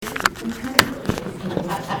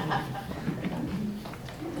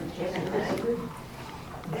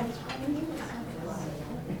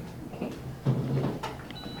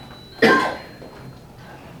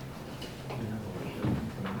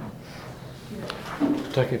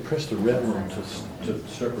Dante, press the red one to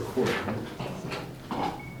start recording.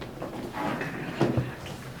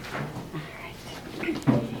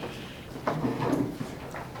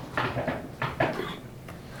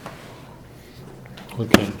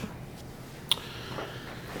 Okay.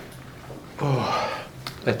 Oh,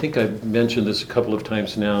 I think I've mentioned this a couple of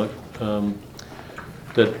times now,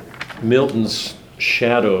 that Milton's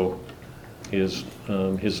shadow, his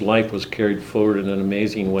life was carried forward in an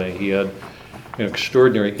amazing way. He had an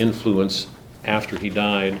extraordinary influence after he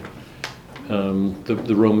died.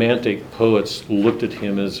 The Romantic poets looked at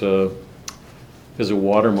him as a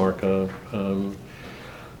watermark.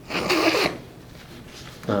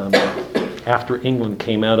 After England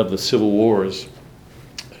came out of the civil wars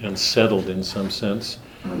and settled in some sense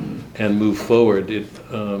and moved forward, it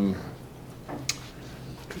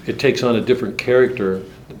takes on a different character.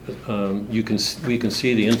 We can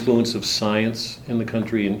see the influence of science in the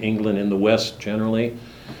country, in England, in the West generally.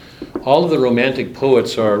 All of the Romantic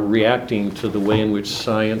poets are reacting to the way in which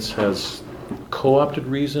science has co-opted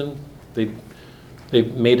reason. They've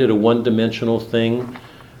made it a one-dimensional thing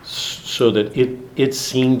so that it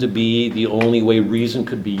seemed to be the only way reason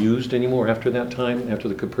could be used anymore after that time, after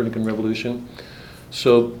the Copernican revolution.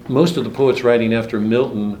 So most of the poets writing after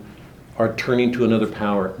Milton are turning to another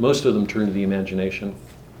power. Most of them turn to the imagination,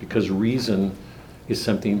 because reason is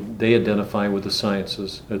something they identify with the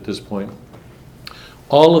sciences at this point.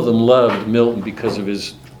 All of them loved Milton because of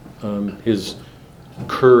his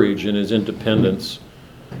courage and his independence.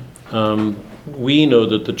 We know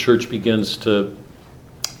that the church begins to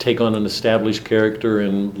take on an established character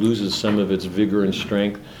and loses some of its vigor and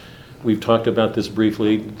strength. We've talked about this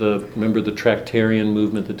briefly. Remember the Tractarian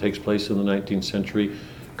movement that takes place in the 19th century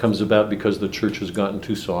comes about because the church has gotten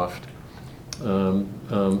too soft.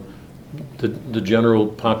 The general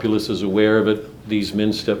populace is aware of it. These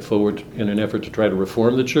men stepped forward in an effort to try to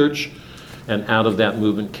reform the church, and out of that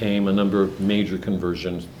movement came a number of major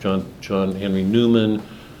conversions. John Henry Newman,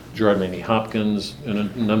 Gerard Manley Hopkins, and a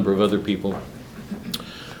number of other people.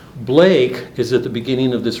 Blake is at the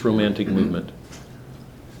beginning of this Romantic movement,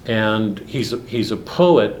 and he's a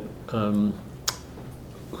poet who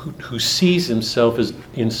sees himself as,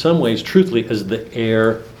 in some ways, truthfully, as the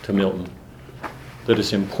heir to Milton. That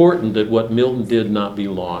it's important that what Milton did not be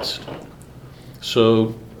lost.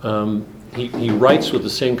 So he writes with the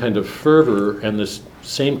same kind of fervor and the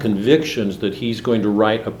same convictions that he's going to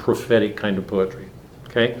write a prophetic kind of poetry.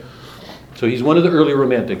 Okay, so he's one of the early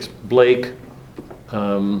Romantics. Blake,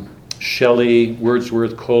 Shelley,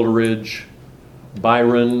 Wordsworth, Coleridge,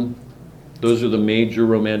 Byron. Those are the major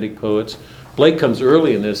Romantic poets. Blake comes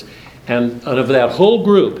early in this, and of that whole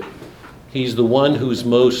group, he's the one who's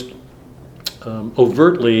most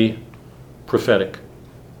overtly prophetic.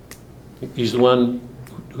 He's the one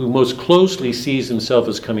who most closely sees himself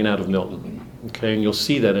as coming out of Milton. Okay, and you'll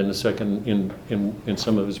see that in a second in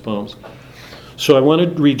some of his poems. So I want to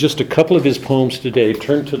read just a couple of his poems today.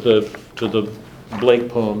 Turn to the Blake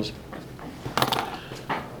poems.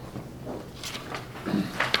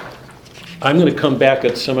 I'm going to come back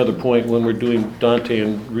at some other point when we're doing Dante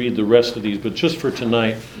and read the rest of these, but just for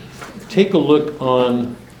tonight, take a look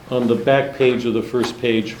on the back page of the first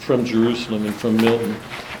page from Jerusalem and from Milton.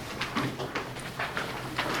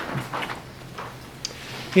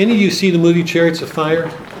 Any of you see the movie Chariots of Fire?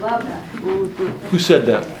 Love that. Who said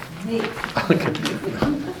that? Me.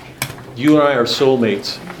 You and I are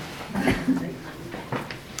soulmates.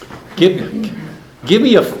 Give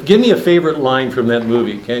me a favorite line from that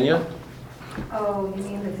movie, can you? Oh, you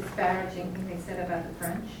mean the disparaging thing they said about the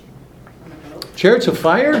French on the boat? Chariots of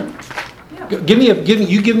Fire? Yeah. Give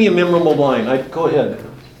me a memorable line. Go ahead.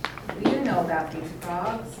 We didn't know about these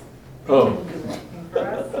frogs. Oh. They didn't do anything for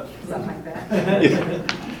us. Something like that.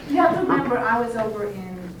 You have to remember, I was over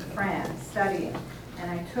in France studying,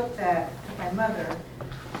 and I took my mother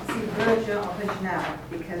to see Version Original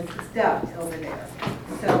because it's dubbed over there.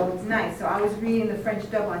 So it's nice. So I was reading the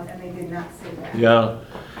French dub ones, and they did not say that. Yeah.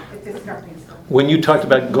 It just struck me so. When you talked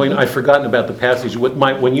about going, I've forgotten about the passage.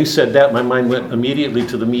 When you said that, my mind went immediately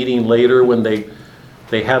to the meeting later when they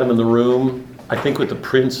had him in the room. I think with the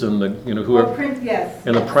prince and whoever, Prince, yes,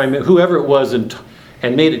 and the prime, whoever it was, and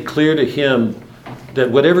made it clear to him that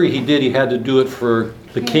whatever he did, he had to do it for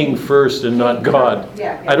the king first and not God.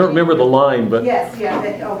 Yeah, I don't remember the line, but yes, yeah.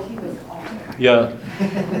 He was awesome. Yeah.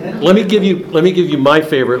 Let me give you my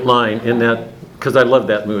favorite line in that, because I love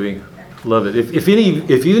that movie. Love it. If any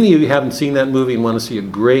of you haven't seen that movie and want to see a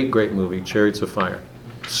great movie, Chariots of Fire.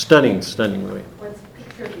 Stunning movie. What's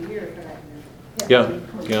picture of the year for that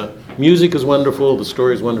movie? Yeah. Music is wonderful. The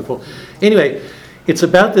story is wonderful. Anyway, it's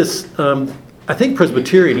about this, I think,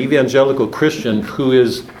 Presbyterian, evangelical Christian who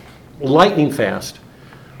is lightning fast,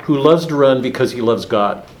 who loves to run because he loves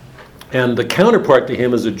God. And the counterpart to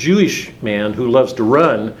him is a Jewish man who loves to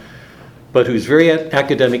run, but who's very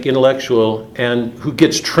academic, intellectual, and who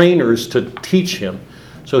gets trainers to teach him.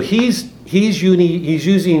 So he's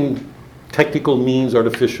using technical means,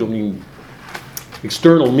 artificial means,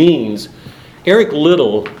 external means. Eric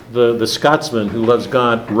Liddell, the Scotsman who loves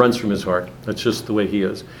God, runs from his heart. That's just the way he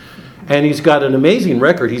is. And he's got an amazing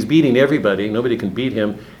record. He's beating everybody. Nobody can beat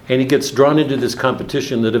him. And he gets drawn into this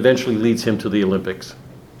competition that eventually leads him to the Olympics.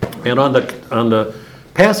 And on the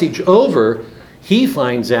passage over, he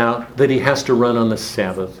finds out that he has to run on the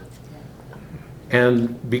Sabbath.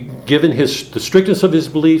 And given the strictness of his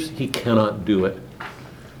beliefs, he cannot do it.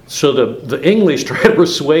 So the English try to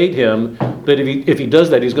persuade him that if he does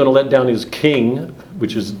that, he's going to let down his king,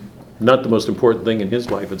 which is not the most important thing in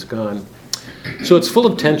his life. It's gone. So it's full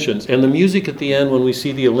of tensions. And the music at the end, when we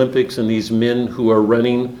see the Olympics and these men who are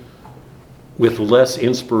running with less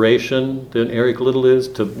inspiration than Eric Liddell is,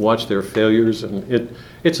 to watch their failures, and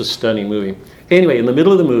it's a stunning movie. Anyway, in the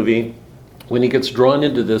middle of the movie, when he gets drawn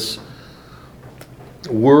into this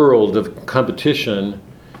world of competition,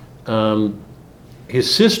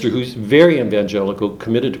 his sister, who's very evangelical,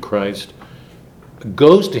 committed to Christ,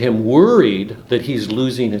 goes to him worried that he's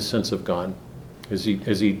losing his sense of God as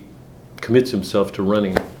he commits himself to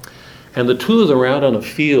running. And the two of them are out on a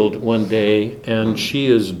field one day, and she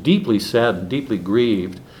is deeply sad and deeply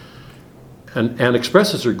grieved, and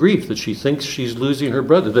expresses her grief that she thinks she's losing her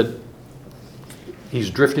brother, that he's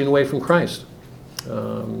drifting away from Christ.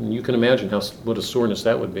 You can imagine what a soreness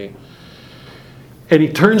that would be. And he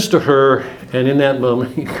turns to her, and in that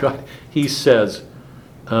moment, he says,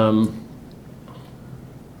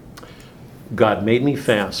 God made me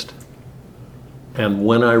fast, and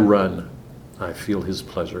when I run, I feel his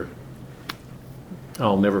pleasure.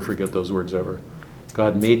 I'll never forget those words ever.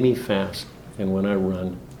 God made me fast, and when I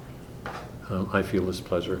run, I feel his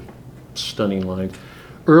pleasure. Stunning line.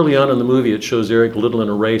 Early on in the movie, it shows Eric Liddell in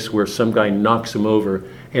a race where some guy knocks him over,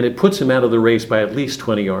 and it puts him out of the race by at least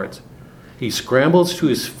 20 yards. He scrambles to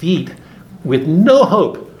his feet with no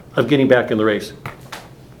hope of getting back in the race,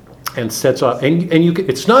 and sets off. And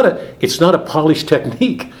it's not a polished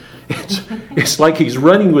technique. It's like he's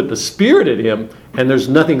running with the Spirit in him, and there's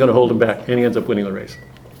nothing going to hold him back, and he ends up winning the race.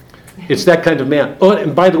 It's that kind of man. Oh,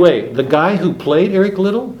 and by the way, the guy who played Eric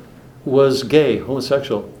Liddell was gay,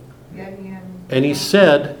 homosexual. And he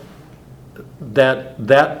said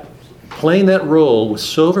that playing that role was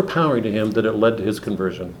so overpowering to him that it led to his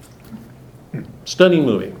conversion. Stunning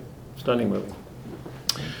movie.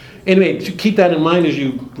 Anyway, to keep that in mind as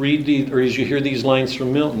you read as you hear these lines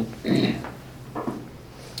from Milton.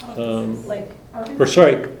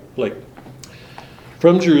 Blake.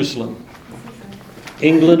 From Jerusalem,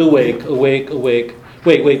 England awake, awake, awake.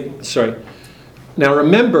 Wait, sorry. Now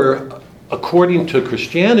remember, according to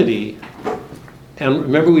Christianity, and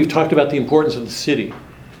remember we've talked about the importance of the city.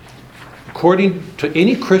 According to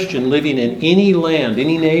any Christian living in any land,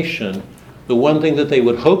 any nation, the one thing that they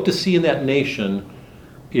would hope to see in that nation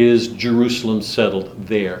is Jerusalem settled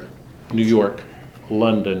there. New York,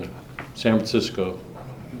 London, San Francisco,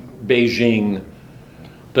 Beijing.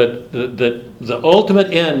 That the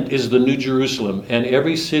ultimate end is the New Jerusalem, and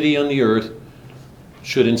every city on the earth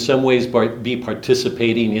should in some ways be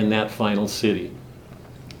participating in that final city.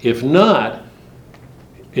 If not,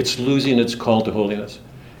 it's losing its call to holiness.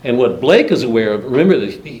 And what Blake is aware of, remember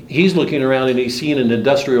that he's looking around and he's seeing an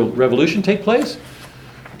industrial revolution take place,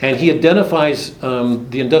 and he identifies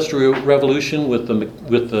the industrial revolution with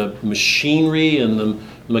the machinery and the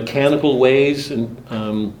mechanical ways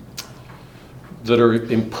and that are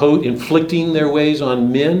inflicting their ways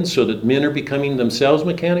on men so that men are becoming themselves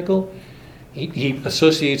mechanical. He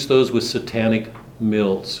associates those with satanic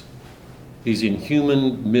mills, these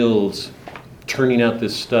inhuman mills turning out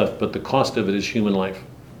this stuff, but the cost of it is human life.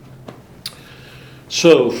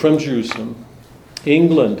 So, from Jerusalem,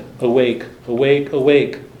 England, awake, awake,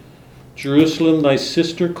 awake. Jerusalem, thy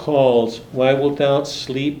sister calls. Why wilt thou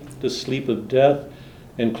sleep the sleep of death,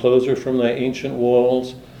 and close her from thy ancient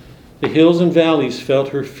walls? The hills and valleys felt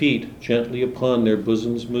her feet, gently upon their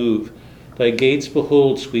bosoms move. Thy gates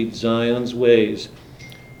behold sweet Zion's ways.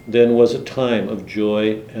 Then was a time of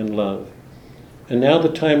joy and love. And now the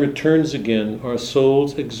time returns again. Our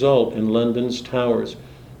souls exult in London's towers.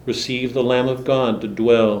 Receive the Lamb of God to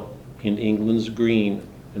dwell in England's green.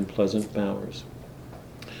 in pleasant bowers.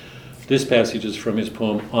 This passage is from his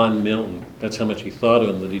poem On Milton. That's how much he thought of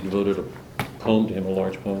him, that he devoted a poem to him, a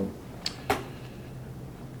large poem.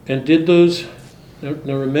 And did those, now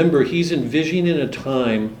remember, he's envisioning a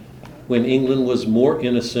time when England was more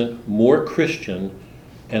innocent, more Christian,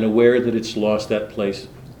 and aware that it's lost that place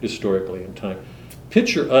historically in time.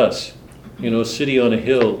 Picture us, a city on a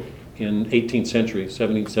hill in 18th century,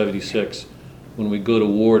 1776, when we go to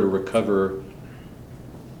war to recover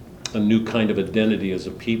a new kind of identity as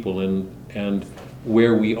a people, and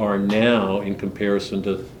where we are now in comparison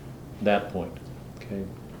to that point. Okay.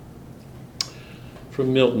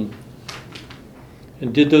 From Milton.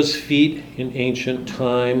 And did those feet in ancient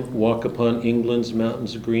time walk upon England's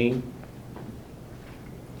mountains green?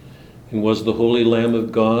 And was the holy Lamb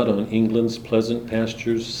of God on England's pleasant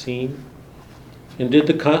pastures seen? And did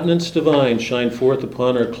the continents divine shine forth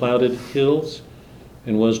upon our clouded hills?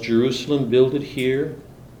 And was Jerusalem builded here,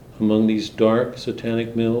 among these dark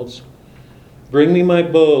satanic mills? Bring me my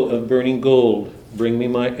bow of burning gold, bring me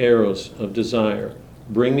my arrows of desire,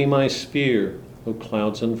 bring me my spear, O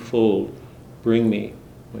clouds unfold, bring me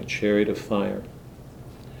my chariot of fire.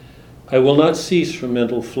 I will not cease from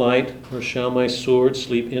mental flight, nor shall my sword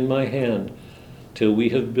sleep in my hand, till we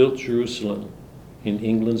have built Jerusalem in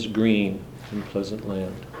England's green and pleasant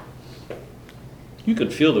land. You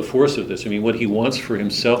can feel the force of this. What he wants for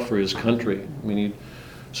himself, for his country.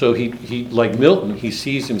 He like Milton, he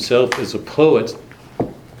sees himself as a poet,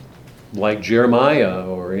 like Jeremiah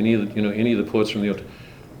or any of the poets from the Old,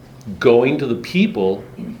 going to the people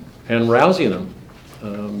and rousing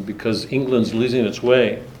them, because England's losing its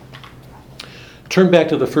way. Turn back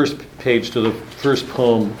to the first page, to the first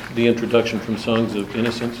poem, the introduction from Songs of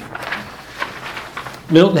Innocence.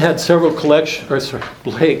 Milton had several collections,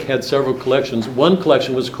 Blake had several collections. One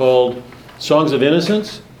collection was called Songs of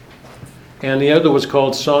Innocence, and the other was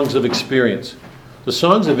called Songs of Experience. The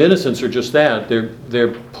Songs of Innocence are just that.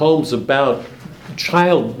 They're poems about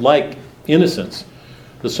childlike innocence.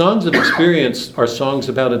 The Songs of Experience are songs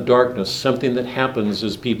about a darkness, something that happens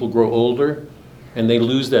as people grow older and they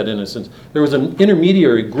lose that innocence. There was an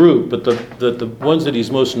intermediary group, but the ones that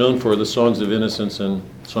he's most known for are the Songs of Innocence and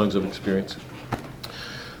Songs of Experience.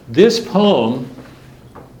 This poem,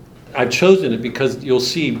 I've chosen it because you'll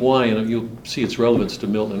see why, and you'll see its relevance to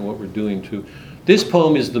Milton and what we're doing too. This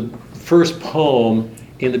poem is the first poem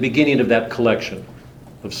in the beginning of that collection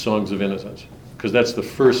of Songs of Innocence, because that's the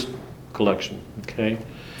first collection, okay?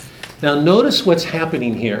 Now notice what's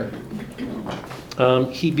happening here.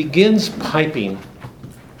 He begins piping,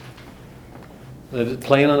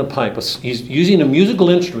 playing on a pipe. He's using a musical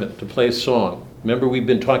instrument to play a song. Remember, we've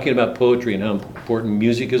been talking about poetry and how important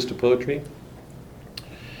music is to poetry?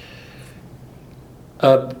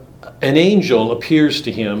 An angel appears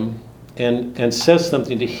to him and says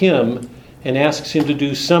something to him and asks him to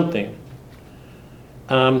do something.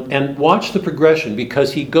 And watch the progression,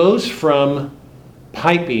 because he goes from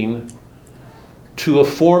piping to a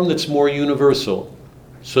form that's more universal,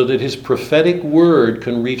 so that his prophetic word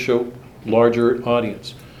can reach a larger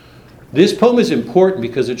audience. This poem is important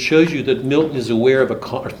because it shows you that Milton is aware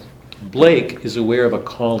of Blake is aware of a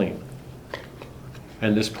calling.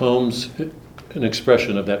 And this poem's an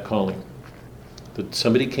expression of that calling. That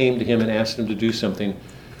somebody came to him and asked him to do something,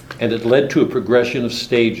 and it led to a progression of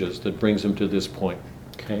stages that brings him to this point.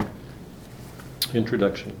 Okay?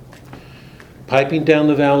 Introduction. Piping down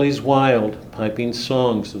the valleys wild, piping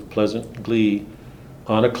songs of pleasant glee.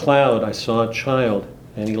 On a cloud I saw a child,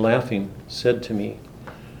 and he laughing said to me,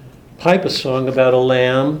 pipe a song about a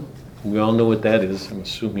lamb. We all know what that is, I'm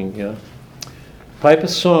assuming, yeah. Pipe a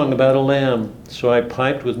song about a lamb. So I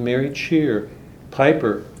piped with merry cheer.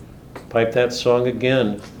 Piper, pipe that song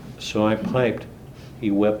again. So I piped. He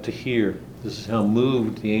wept to hear. This is how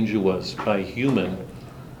moved the angel was by a human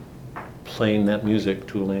playing that music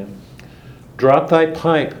to a lamb. Drop thy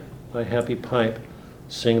pipe, thy happy pipe.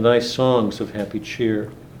 Sing thy songs of happy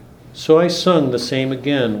cheer. So I sung the same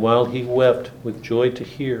again, while he wept with joy to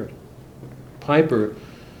hear. Piper,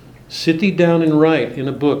 sit thee down and write in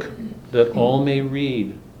a book that all may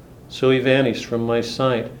read. So he vanished from my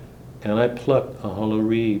sight, and I plucked a hollow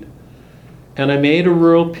reed. And I made a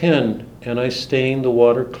rural pen, and I stained the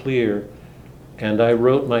water clear, and I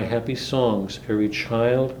wrote my happy songs every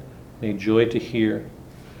child may joy to hear.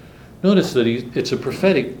 Notice that it's a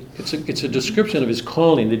prophetic, it's a description of his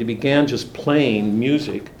calling, that he began just playing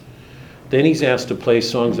music. Then he's asked to play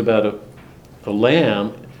songs about a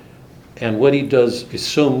lamb, and what he does is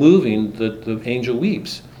so moving that the angel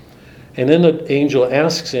weeps. And then the angel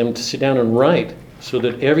asks him to sit down and write so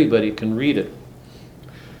that everybody can read it.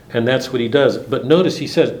 And that's what he does. But notice he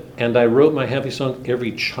says, and I wrote my happy song,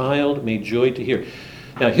 every child may joy to hear.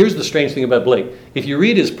 Now, here's the strange thing about Blake. If you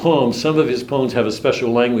read his poems, some of his poems have a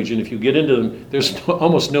special language, and if you get into them, there's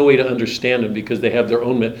almost no way to understand them because they have their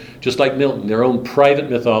own myth, just like Milton, their own private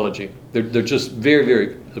mythology. They're just very,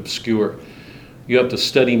 very obscure. You have to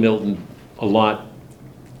study Milton a lot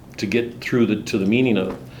to get through to the meaning of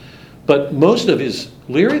it. But most of his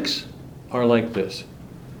lyrics are like this.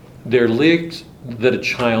 They're lyrics that a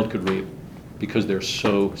child could read because they're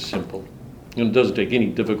so simple. And it doesn't take any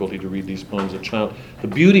difficulty to read these poems. A child, the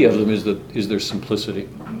beauty of them is their simplicity.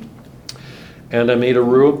 And I made a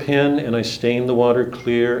rural pen, and I stained the water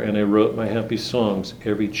clear, and I wrote my happy songs.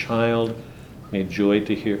 Every child made joy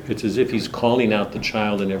to hear. It's as if he's calling out the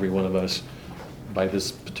child in every one of us by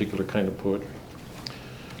this particular kind of poetry.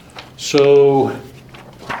 So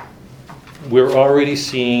we're already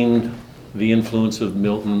seeing the influence of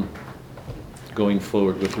Milton going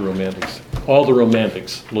forward with the Romantics. All the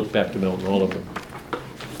Romantics look back to Milton, all of them.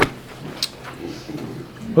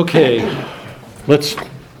 Okay, let's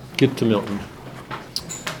get to Milton.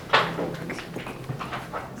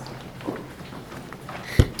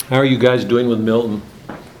 How are you guys doing with Milton?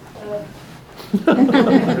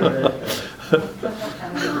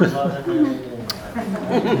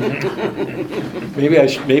 Maybe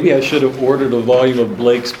I should have ordered a volume of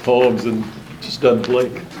Blake's poems and just done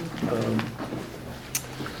Blake.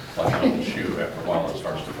 Like an old shoe, after a while it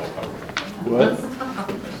starts to feel comfortable. What?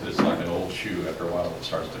 It's like an old shoe, after a while it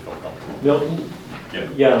starts to feel comfortable. Milton? Yeah.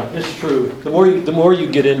 Yeah, it's true. The more you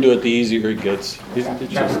get into it, the easier it gets.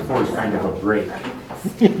 Chapter 4 is kind of a break.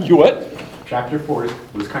 You what? Chapter 4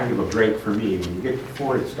 was kind of a break for me. When you get to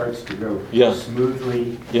 4, it starts to go Yeah.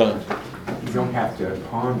 smoothly. Yeah. You don't have to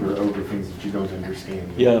ponder over things that you don't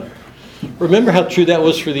understand. Yeah. Remember how true that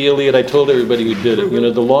was for the Iliad? I told everybody who did it. You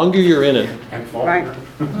know, the longer you're in it. And Faulkner.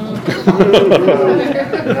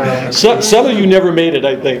 Some of you never made it,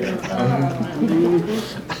 I think.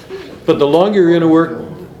 But the longer you're in a work,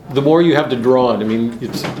 the more you have to draw on. I mean,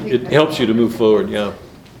 it helps you to move forward, yeah.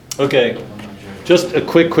 Okay. Just a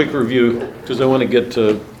quick review, because I want to get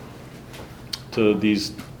to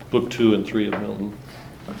these book 2 and 3 of Milton.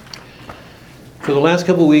 For the last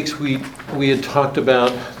couple of weeks, we had talked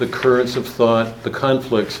about the currents of thought, the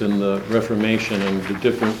conflicts in the Reformation, and the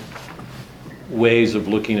different ways of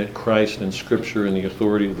looking at Christ and Scripture and the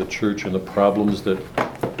authority of the Church and the problems that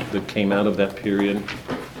came out of that period.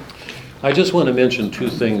 I just want to mention 2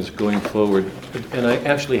 things going forward, and I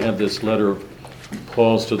actually have this letter of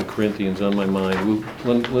Paul's to the Corinthians on my mind.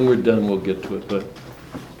 When we're done, we'll get to it. But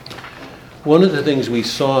one of the things we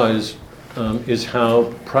saw is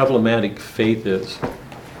how problematic faith is.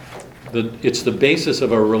 It's the basis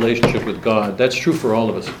of our relationship with God. That's true for all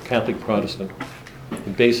of us, Catholic, Protestant.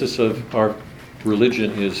 The basis of our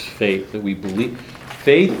religion is faith, that we believe.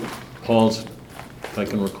 Faith, if I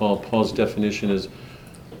can recall, Paul's definition is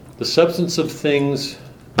the substance of things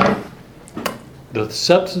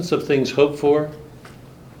hoped for,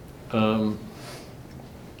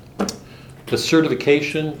 the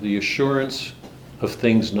certification, the assurance of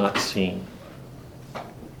things not seen.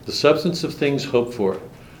 The substance of things hoped for.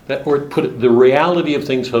 The reality of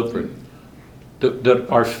things hoped for. That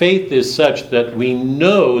our faith is such that we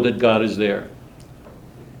know that God is there.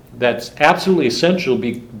 That's absolutely essential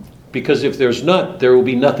because if there's not, there will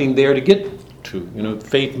be nothing there to get to. You know,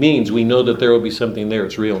 faith means we know that there will be something there.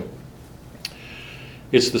 It's real.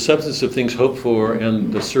 It's the substance of things hoped for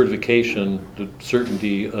and the certification, the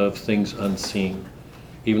certainty of things unseen.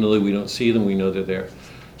 Even though we don't see them, we know they're there.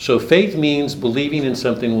 So faith means believing in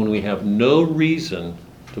something when we have no reason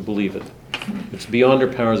to believe it. It's beyond our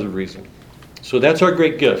powers of reason. So that's our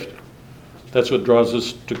great gift. That's what draws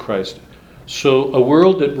us to Christ. So a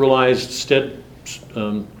world that relies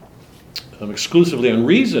exclusively on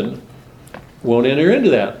reason won't enter into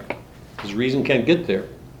that, because reason can't get there.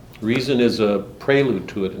 Reason is a prelude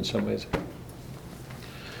to it in some ways.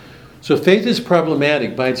 So faith is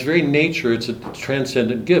problematic. By its very nature, it's a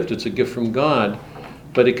transcendent gift. It's a gift from God,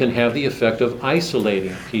 but it can have the effect of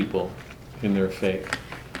isolating people in their faith.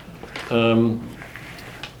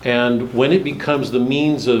 And when it becomes the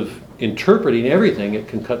means of interpreting everything, it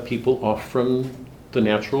can cut people off from the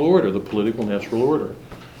natural order, the political natural order.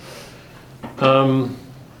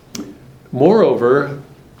 Moreover,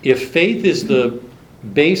 if faith is the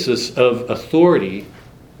basis of authority,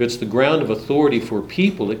 if it's the ground of authority for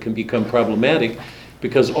people, it can become problematic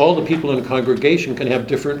because all the people in a congregation can have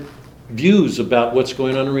different views about what's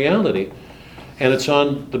going on in reality. And it's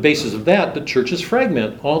on the basis of that churches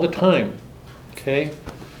fragment all the time. Okay?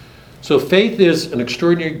 So faith is an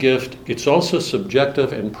extraordinary gift. It's also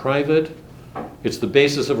subjective and private. It's the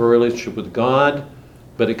basis of our relationship with God,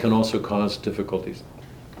 but it can also cause difficulties.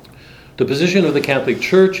 The position of the Catholic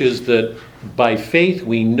Church is that by faith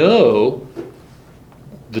we know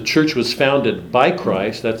the church was founded by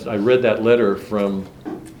Christ. I read that letter from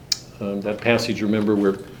that passage, remember,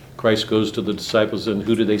 where Christ goes to the disciples and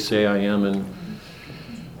who do they say I am? And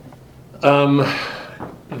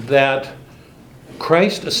that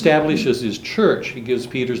Christ establishes his church. He gives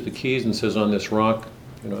Peter the keys and says, on this rock,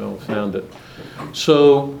 I will found it.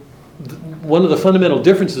 So one of the fundamental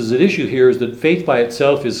differences at issue here is that faith by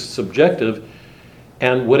itself is subjective,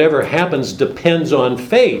 and whatever happens depends on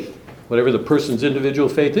faith, whatever the person's individual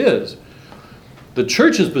faith is. The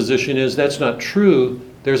church's position is that's not true.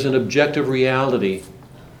 There's an objective reality.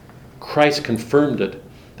 Christ confirmed it.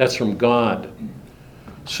 That's from God.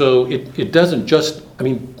 So it doesn't just,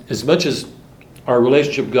 as much as our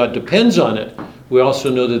relationship with God depends on it, we also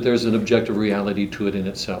know that there's an objective reality to it in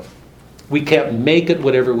itself. We can't make it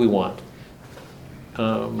whatever we want,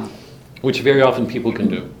 which very often people can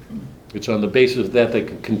do. It's on the basis of that they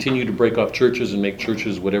can continue to break off churches and make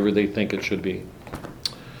churches whatever they think it should be.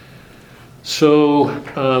 So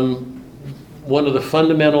one of the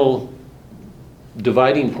fundamental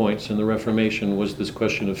dividing points in the Reformation was this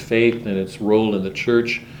question of faith and its role in the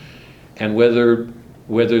church, and whether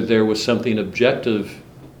there was something objective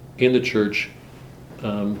in the church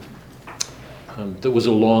that was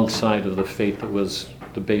alongside of the faith that was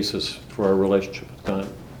the basis for our relationship with God.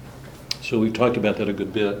 So we've talked about that a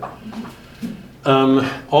good bit.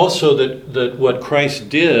 Also that what Christ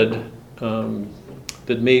did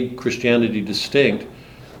that made Christianity distinct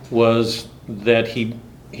was that he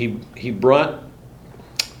brought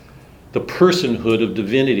the personhood of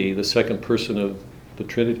divinity, the second person of the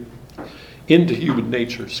Trinity, into human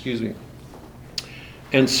nature,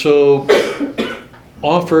 and so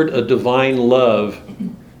offered a divine love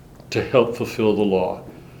to help fulfill the law.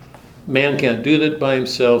 Man can't do that by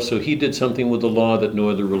himself, so he did something with the law that no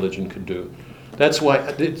other religion could do. That's why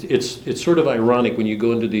it's sort of ironic when you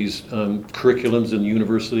go into these curriculums in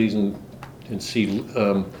universities and see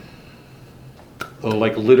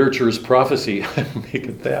like literature's prophecy, make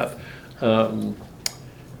it that,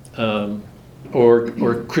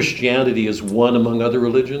 or Christianity is one among other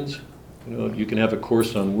religions. You can have a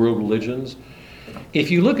course on world religions.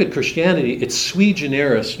 If you look at Christianity, it's sui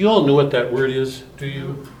generis. You all know what that word is, do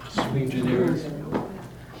you? Sui generis.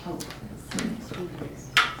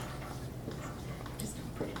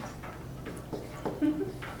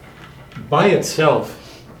 By itself,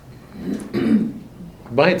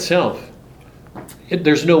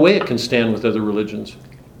 there's no way it can stand with other religions.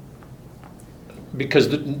 Because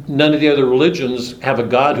none of the other religions have a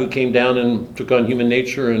God who came down and took on human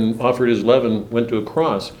nature and offered his love and went to a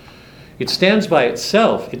cross. It stands by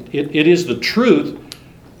itself. It is the truth,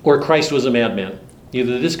 or Christ was a madman.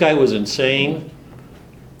 Either this guy was insane,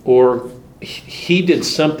 or he did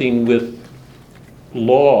something with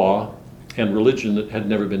law and religion that had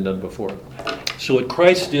never been done before. So what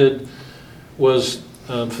Christ did was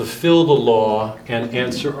fulfill the law and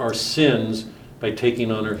answer our sins by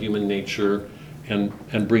taking on our human nature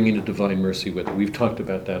and bringing a divine mercy with it. We've talked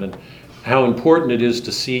about that and how important it is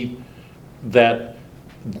to see that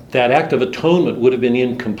act of atonement would have been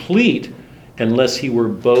incomplete unless he were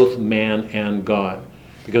both man and God.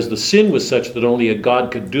 Because the sin was such that only a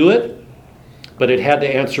God could do it, but it had to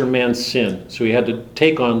answer man's sin. So he had to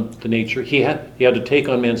take on the nature. He had to take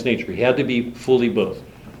on man's nature. He had to be fully both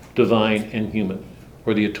divine and human,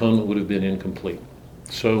 or the atonement would have been incomplete.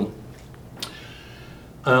 So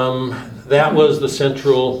that was the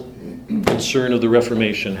central concern of the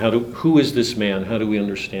Reformation. Who is this man? How do we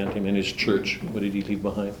understand him and his church? What did he leave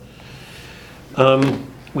behind?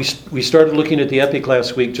 We started looking at the epic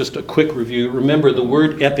last week. Just a quick review. Remember, the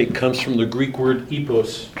word epic comes from the Greek word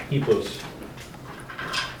epos.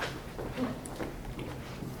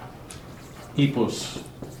 Epos,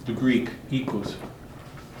 the Greek, epos.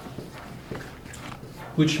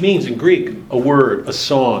 Which means in Greek, a word, a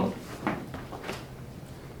song.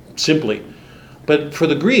 Simply. But for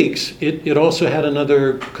the Greeks, it also had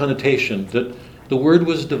another connotation, that the word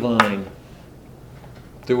was divine.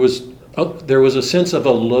 There was a sense of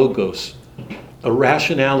a logos, a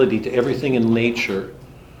rationality to everything in nature.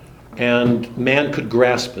 And man could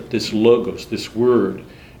grasp it, this logos, this word.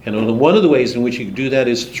 And one of the ways in which you do that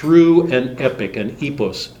is through an epic, an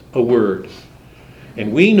epos, a word.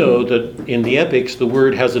 And we know that in the epics, the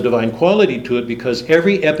word has a divine quality to it because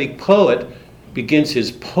every epic poet begins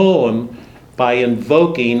his poem by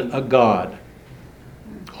invoking a god.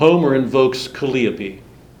 Homer invokes Calliope.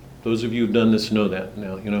 Those of you who've done this know that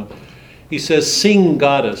now, He says, "Sing,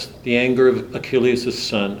 goddess, the anger of Achilles'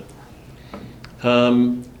 son."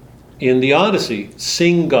 In the Odyssey,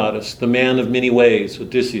 sing goddess, the man of many ways,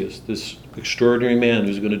 Odysseus, this extraordinary man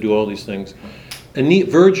who's going to do all these things.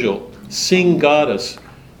 Virgil, sing goddess,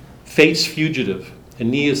 fate's fugitive.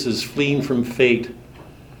 Aeneas is fleeing from fate.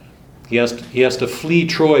 He has to flee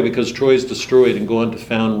Troy because Troy is destroyed and go on to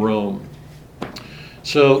found Rome.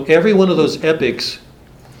 So every one of those epics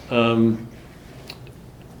tells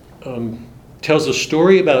a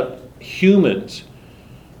story about humans,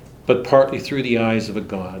 but partly through the eyes of a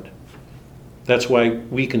god. That's why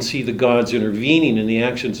we can see the gods intervening in the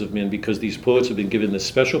actions of men, because these poets have been given this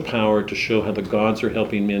special power to show how the gods are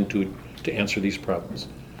helping men to answer these problems.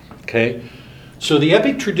 Okay? So the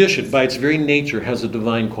epic tradition, by its very nature, has a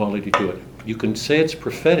divine quality to it. You can say it's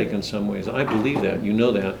prophetic in some ways. I believe that. You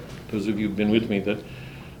know that. Those of you who've been with me, that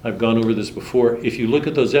I've gone over this before. If you look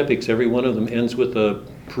at those epics, every one of them ends with a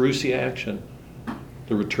Parousia action.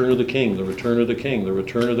 The return of the king, the return of the king, the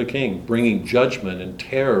return of the king, bringing judgment and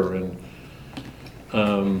terror, and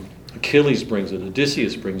Achilles brings it,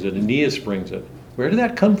 Odysseus brings it, Aeneas brings it. Where did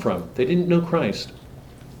that come from? They didn't know Christ.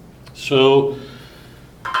 So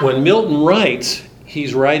when Milton writes,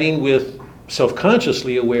 he's writing with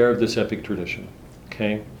self-consciously aware of this epic tradition.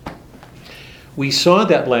 Okay? We saw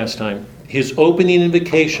that last time. His opening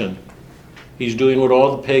invocation, he's doing what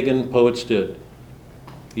all the pagan poets did.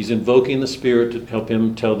 He's invoking the Spirit to help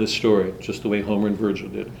him tell this story, just the way Homer and Virgil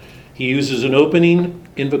did. He uses an opening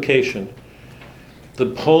invocation.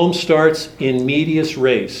 The poem starts in medias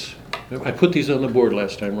res. I put these on the board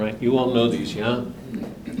last time, right? You all know these, yeah?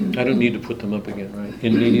 I don't need to put them up again, right?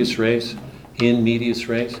 In medias res, in medias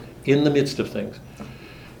res, in the midst of things.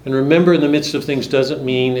 And remember, in the midst of things doesn't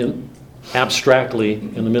mean abstractly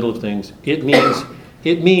in the middle of things. It means.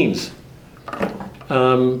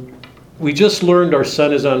 We just learned our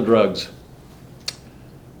son is on drugs.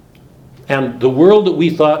 And the world that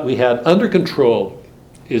we thought we had under control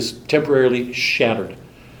is temporarily shattered.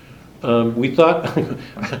 We thought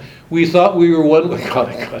we were one.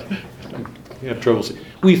 God, you have trouble saying.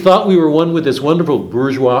 We thought we were one with this wonderful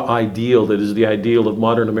bourgeois ideal that is the ideal of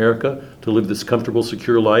modern America, to live this comfortable,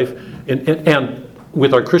 secure life, and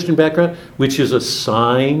with our Christian background, which is a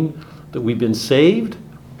sign that we've been saved,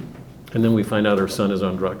 and then we find out our son is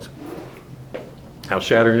on drugs. How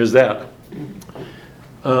shattering is that?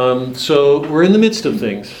 So we're in the midst of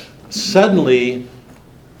things. Suddenly,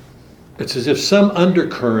 it's as if some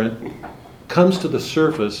undercurrent comes to the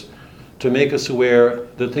surface to make us aware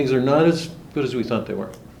that things are not as good as we thought they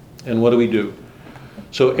were. And what do?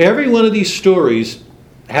 So every one of these stories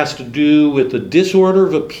has to do with the disorder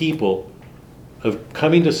of a people, of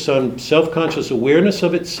coming to some self-conscious awareness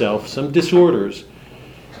of itself, some disorders,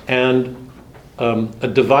 and a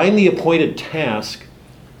divinely appointed task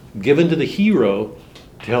given to the hero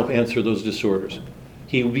to help answer those disorders.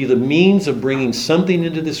 He will be the means of bringing something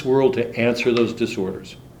into this world to answer those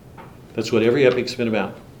disorders. That's what every epic's been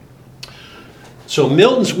about. So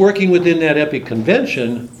Milton's working within that epic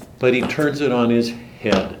convention, but he turns it on his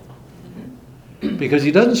head. Because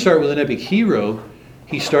he doesn't start with an epic hero,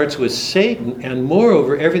 he starts with Satan, and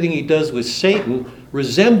moreover, everything he does with Satan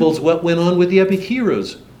resembles what went on with the epic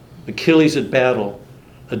heroes. Achilles at battle,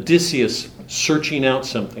 Odysseus searching out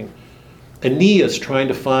something, Aeneas trying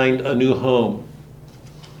to find a new home.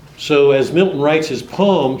 So as Milton writes his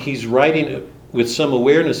poem, he's writing it with some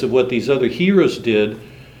awareness of what these other heroes did,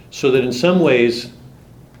 so that in some ways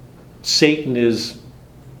Satan is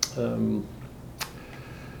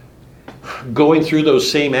going through those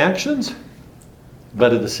same actions,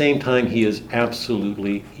 but at the same time he is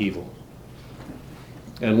absolutely evil.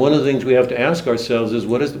 And one of the things we have to ask ourselves is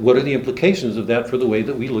what are the implications of that for the way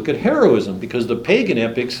that we look at heroism? Because the pagan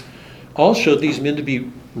epics all showed these men to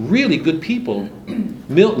be really good people.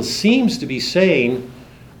 Milton seems to be saying,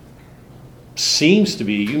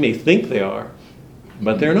 you may think they are,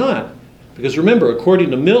 but they're not. Because remember,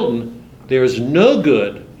 according to Milton, there is no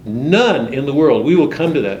good, none in the world. We will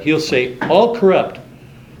come to that. He'll say, all corrupt,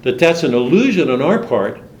 that's an illusion on our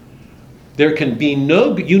part. There can be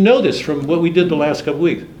no, you know this from what we did the last couple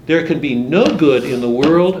weeks, there can be no good in the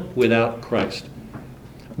world without Christ.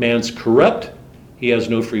 Man's corrupt, he has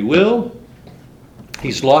no free will,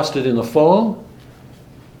 he's lost it in the fall,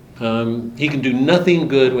 he can do nothing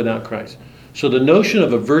good without Christ. So the notion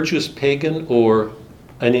of a virtuous pagan or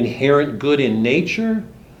an inherent good in nature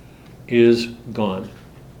is gone.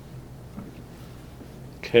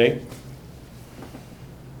 Okay?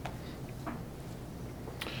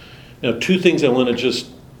 Now, two things I want to just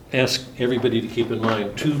ask everybody to keep in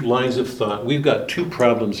mind. Two lines of thought. We've got two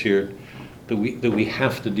problems here that we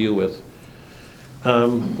have to deal with.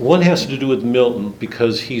 One has to do with Milton,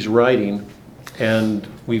 because he's writing, and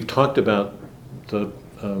we've talked about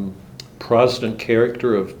Protestant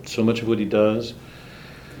character of so much of what he does.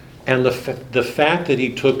 And the fact that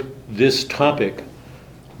he took this topic,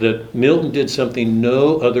 that Milton did something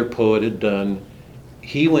no other poet had done,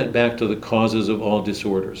 he went back to the causes of all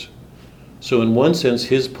disorders. So in one sense,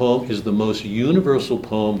 his poem is the most universal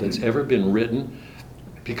poem that's ever been written,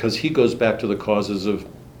 because he goes back to the causes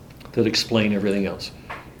that explain everything else.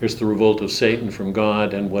 Here's the revolt of Satan from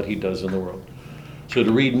God and what he does in the world. So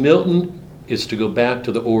to read Milton is to go back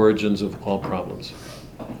to the origins of all problems.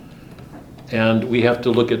 And we have to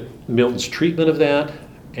look at Milton's treatment of that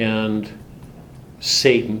and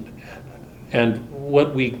Satan and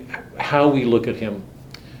how we look at him.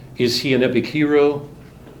 Is he an epic hero?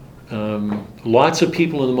 Lots of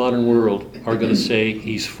people in the modern world are going to say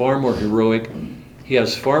he's far more heroic, he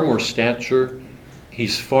has far more stature,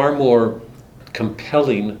 he's far more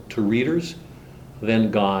compelling to readers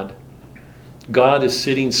than God. God is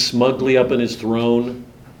sitting smugly up on his throne,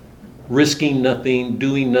 risking nothing,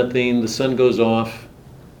 doing nothing, the sun goes off.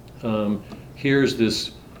 Here's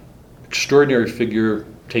this extraordinary figure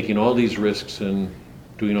taking all these risks and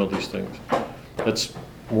doing all these things. That's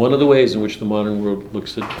one of the ways in which the modern world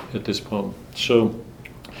looks at this poem. So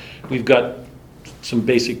we've got some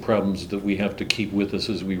basic problems that we have to keep with us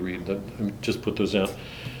as we read. Just put those out.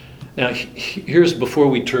 Now, here's, before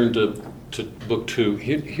we turn to book 2,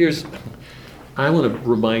 here's, I want to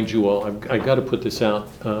remind you all, I've got to put this out.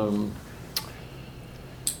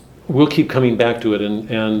 We'll keep coming back to it,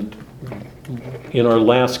 and in our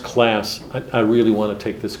last class, I really want to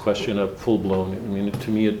take this question up full blown. I mean,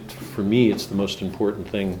 for me, it's the most important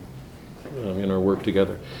thing in our work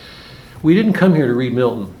together. We didn't come here to read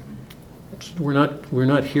Milton. We're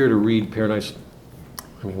not here to read Paradise.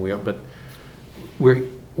 I mean, we are, but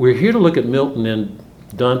we're here to look at Milton and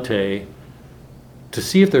Dante to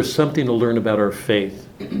see if there's something to learn about our faith.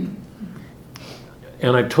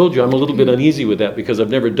 And I've told you I'm a little bit uneasy with that because I've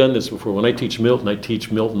never done this before. When I teach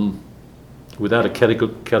Milton without a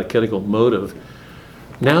catechetical motive.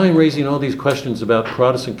 Now I'm raising all these questions about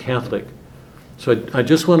Protestant Catholic. So I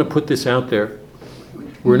just want to put this out there.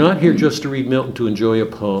 We're not here just to read Milton to enjoy a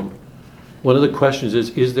poem. One of the questions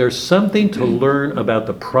is there something to learn about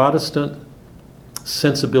the Protestant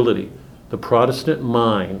sensibility, the Protestant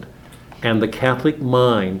mind, and the Catholic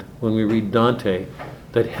mind when we read Dante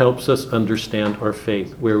that helps us understand our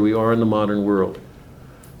faith, where we are in the modern world?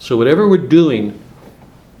 So whatever we're doing,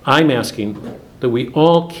 I'm asking that we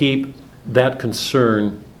all keep that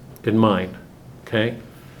concern in mind, okay?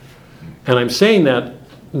 And I'm saying that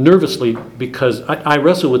nervously because I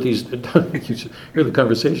wrestle with these, you should hear the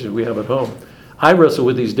conversation we have at home. I wrestle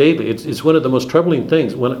with these daily. It's one of the most troubling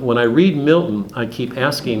things. When I read Milton, I keep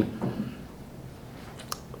asking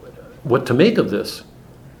what to make of this.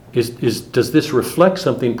 Does this reflect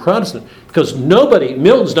something Protestant? Because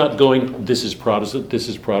Milton's not going, this is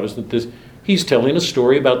Protestant, he's telling a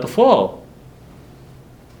story about the fall.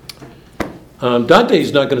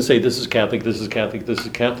 Dante's not going to say this is Catholic, this is Catholic, this is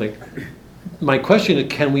Catholic. My question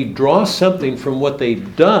is, can we draw something from what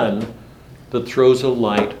they've done that throws a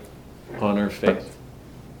light on our faith?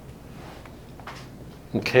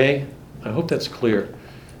 Okay? I hope that's clear.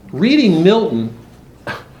 Reading Milton,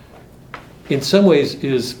 in some ways,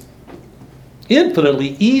 is infinitely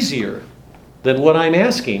easier than what I'm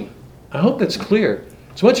asking. I hope that's clear.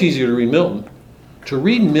 It's much easier to read Milton. To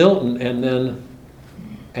read Milton and then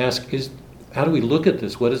ask, how do we look at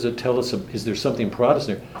this? What does it tell us? Is there something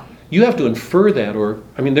Protestant? You have to infer that,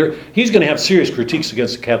 he's going to have serious critiques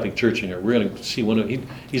against the Catholic Church in here. We're going to see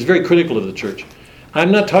he's very critical of the Church. I'm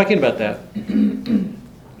not talking about that.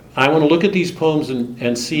 I want to look at these poems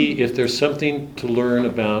and see if there's something to learn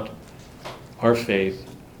about our faith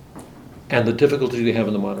and the difficulties we have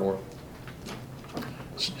in the modern world.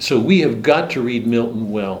 So we have got to read Milton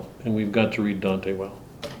well, and we've got to read Dante well.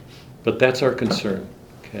 But that's our concern,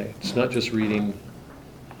 okay? It's not just reading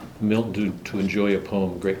Milton to enjoy a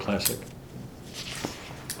poem, a great classic.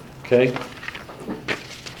 Okay?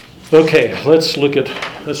 Okay, let's look at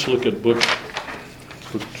book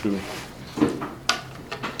 2.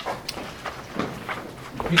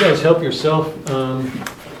 You guys help yourself.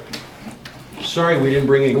 Sorry we didn't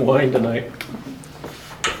bring any wine tonight.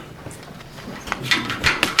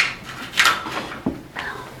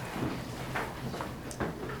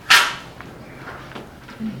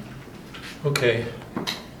 Okay.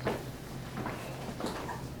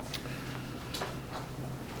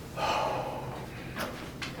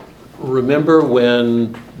 Remember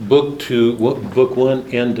when book 1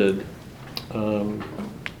 ended,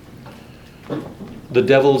 the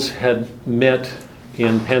devils had met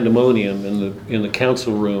in pandemonium in the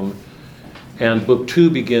council room, and book 2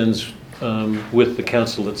 begins with the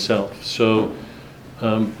council itself. So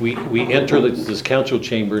we enter this council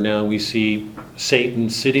chamber now, and we see Satan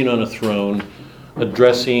sitting on a throne,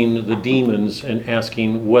 addressing the demons and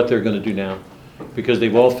asking what they're going to do now. Because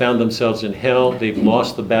they've all found themselves in hell, they've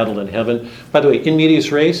lost the battle in heaven. By the way, in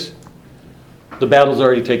medias res, the battle's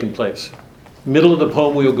already taken place. Middle of the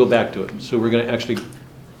poem, we will go back to it. So we're going to actually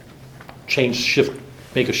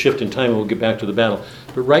make a shift in time, and we'll get back to the battle.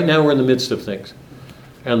 But right now we're in the midst of things.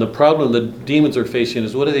 And the problem the demons are facing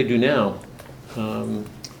is, what do they do now?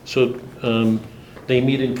 They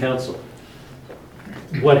meet in council.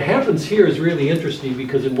 What happens here is really interesting,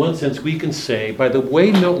 because in one sense we can say, by the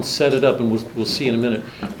way Milton set it up, and we'll see in a minute,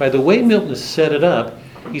 by the way Milton has set it up,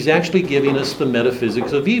 he's actually giving us the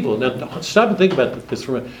metaphysics of evil. Now stop and think about this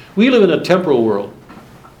for a minute. We live in a temporal world,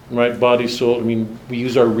 right? Body, soul, we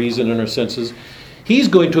use our reason and our senses. He's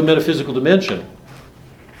going to a metaphysical dimension.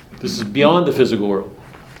 This is beyond the physical world.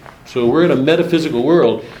 So we're in a metaphysical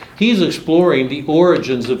world. He's exploring the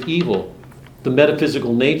origins of evil, the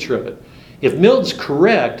metaphysical nature of it. If Milton's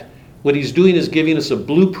correct, what he's doing is giving us a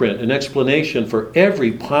blueprint, an explanation for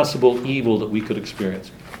every possible evil that we could experience.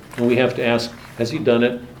 And we have to ask, has he done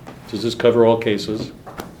it? Does this cover all cases?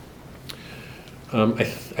 I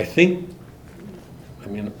think,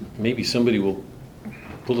 maybe somebody will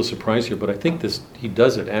pull a surprise here, but I think he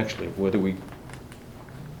does it actually, whether we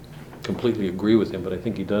completely agree with him, but I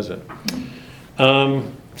think he does it.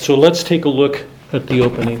 So let's take a look at the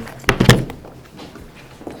opening.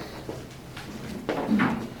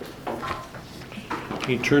 Can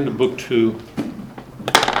you turn to book 2?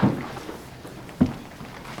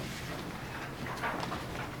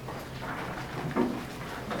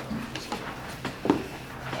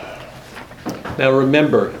 Now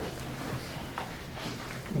remember,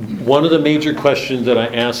 one of the major questions that I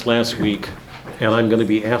asked last week, and I'm going to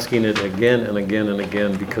be asking it again and again and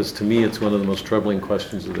again, because to me it's one of the most troubling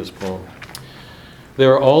questions of this poem.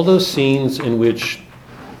 There are all those scenes in which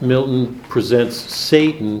Milton presents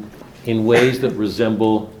Satan in ways that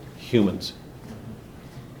resemble humans.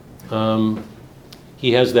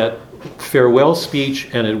 He has that farewell speech,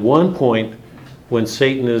 and at one point, when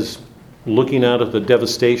Satan is looking out at the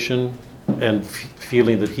devastation and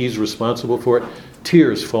feeling that he's responsible for it,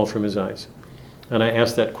 tears fall from his eyes. And I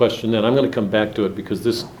asked that question then. I'm going to come back to it, because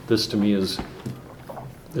this to me is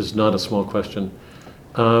not a small question.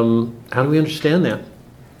 How do we understand that?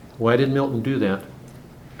 Why did Milton do that?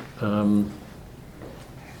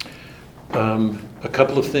 A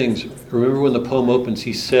couple of things. Remember when the poem opens,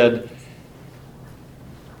 he said,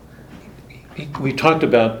 we talked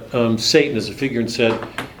about Satan as a figure and said,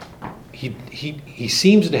 he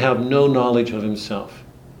seems to have no knowledge of himself.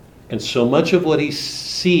 And so much of what he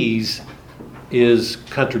sees is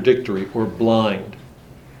contradictory or blind.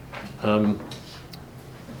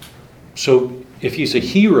 So if he's a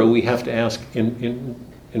hero, we have to ask, in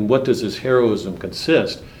what does his heroism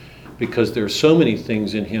consist? Because there are so many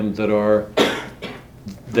things in him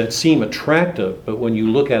that seem attractive, but when you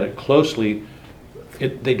look at it closely,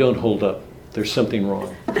 they don't hold up. There's something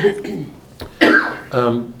wrong.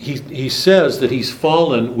 He says that he's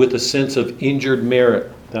fallen with a sense of injured merit.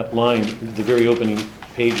 That line, the very opening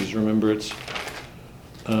pages, remember it's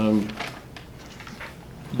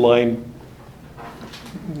line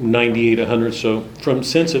 98, 100, so from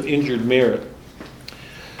sense of injured merit.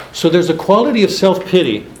 So there's a quality of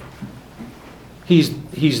self-pity.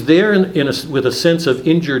 He's there with a sense of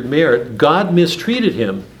injured merit. God mistreated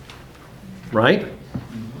him, right?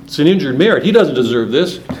 It's an injured merit. He doesn't deserve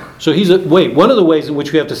this. So one of the ways in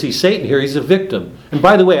which we have to see Satan here, he's a victim. And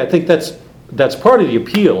by the way, I think that's part of the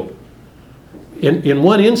appeal. In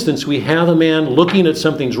one instance, we have a man looking at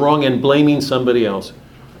something's wrong and blaming somebody else.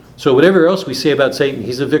 So whatever else we say about Satan,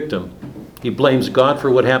 he's a victim. He blames God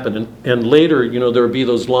for what happened. And later, there will be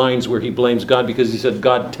those lines where he blames God because he said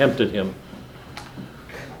God tempted him.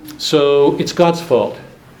 So it's God's fault.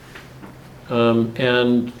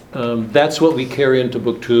 And that's what we carry into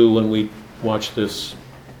Book 2 when we watch this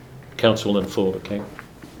council unfold, okay?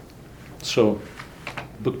 So,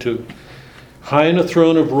 Book 2. High on a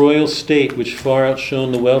throne of royal state, which far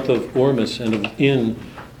outshone the wealth of Ormus and of In,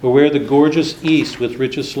 or where the gorgeous East with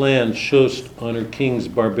richest land showst on her king's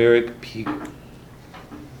barbaric peak.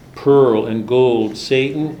 Pearl and gold,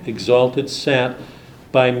 Satan exalted sat,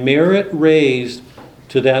 by merit raised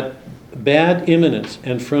to that bad eminence,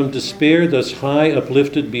 and from despair thus high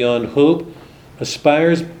uplifted beyond hope,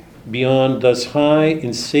 aspires beyond thus high,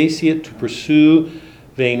 insatiate to pursue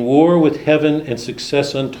vain war with heaven and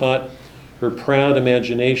success untaught, his proud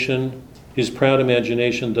imagination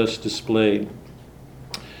thus displayed.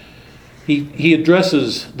 He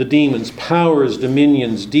addresses the demons, powers,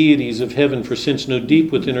 dominions, deities of heaven, for since no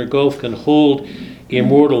deep within her gulf can hold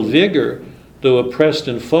immortal vigor, though oppressed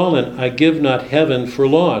and fallen, I give not heaven for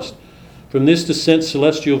lost. From this descent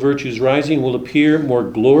celestial virtues rising will appear more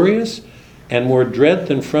glorious and more dread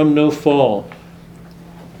than from no fall.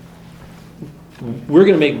 We're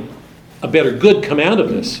going to make a better good come out of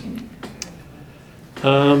this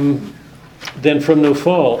than from no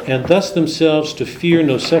fall, and thus themselves to fear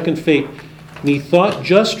no second fate. Methought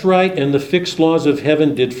just right and the fixed laws of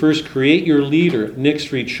heaven did first create your leader, next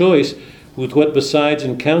free choice, with what besides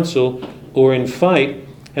in council or in fight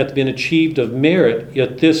hath been achieved of merit,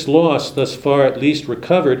 yet this loss, thus far at least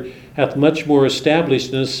recovered, hath much more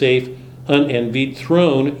established in a safe, unenvied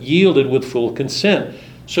throne, yielded with full consent.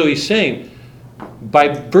 So he's saying, by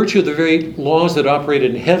virtue of the very laws that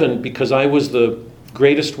operated in heaven, because I was the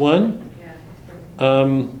greatest one,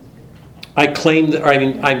 I claim that,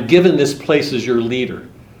 I'm given this place as your leader.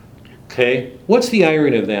 Okay? What's the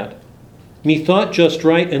irony of that? Methought just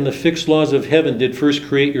right and the fixed laws of heaven did first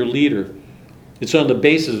create your leader. It's on the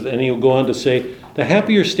basis, and he'll go on to say, the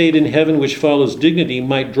happier state in heaven which follows dignity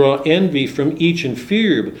might draw envy from each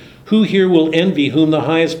inferior. Who here will envy whom the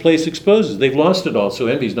highest place exposes? They've lost it all, so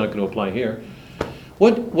envy's not going to apply here.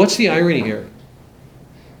 What's the irony here?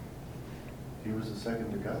 He was the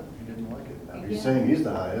second to God. He didn't like it. Now he's saying he's the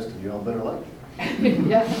highest, and you all better like it.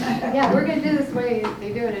 Yeah, we're going to do this the way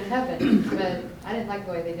they do it in heaven, but I didn't like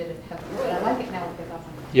the way they did it in heaven, but I like it now with the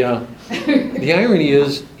awesome. Yeah. The irony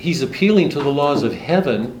is he's appealing to the laws of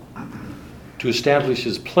heaven to establish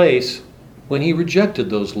his place when he rejected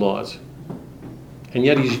those laws. And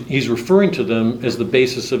yet he's referring to them as the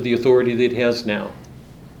basis of the authority that he has now.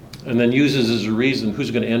 And then uses as a reason, who's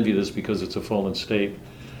going to envy this because it's a fallen state.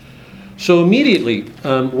 So immediately,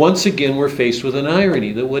 once again, we're faced with an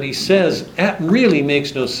irony that what he says really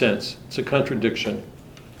makes no sense. It's a contradiction.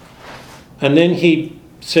 And then he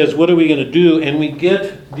says, what are we going to do? And we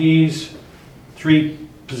get these three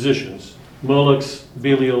positions, Molochs,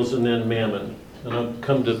 Belials, and then Mammon. And I'll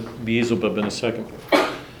come to Beelzebub in a second.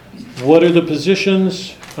 What are the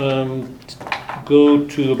positions? Go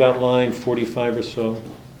to about line 45 or so.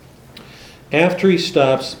 After he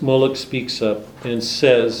stops, Moloch speaks up and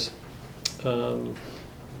says, now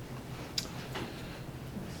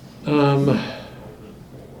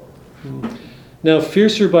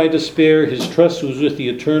fiercer by despair, his trust was with the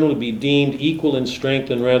eternal, to be deemed equal in strength,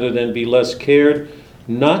 and rather than be less cared,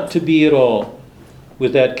 not to be at all.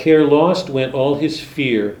 With that care lost went all his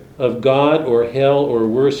fear. Of God or hell or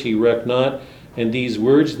worse he recked not, and these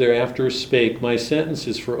words thereafter spake, my sentence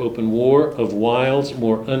is for open war, of wiles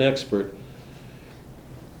more unexpert.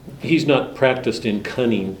 He's not practiced in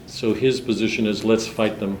cunning, so his position is let's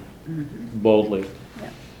fight them boldly.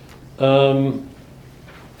 I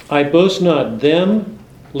boast not them,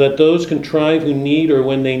 let those contrive who need, or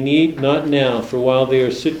when they need, not now, for while they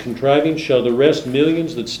are sit contriving, shall the rest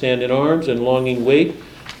millions that stand in arms and longing wait,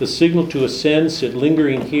 the signal to ascend, sit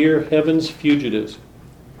lingering here, heaven's fugitives.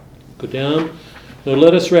 Go down. No,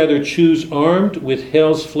 let us rather choose armed with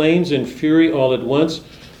hell's flames and fury all at once,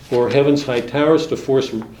 or heaven's high towers to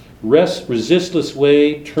force resistless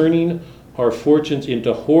way, turning our fortunes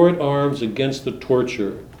into horrid arms against the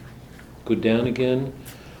torture. Go down again.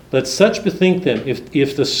 Let such bethink them,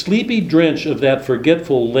 if the sleepy drench of that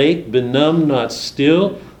forgetful lake benumb not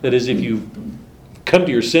still, that is, if you come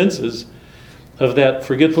to your senses of that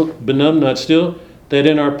forgetful benumb not still, that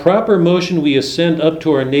in our proper motion we ascend up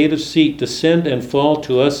to our native seat, descend and fall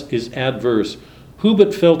to us is adverse. Who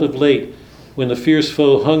but felt of late, when the fierce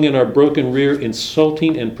foe hung in our broken rear,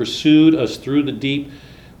 insulting and pursued us through the deep,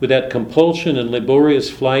 with that compulsion and laborious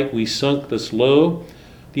flight we sunk thus low?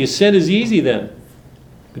 The ascent is easy then.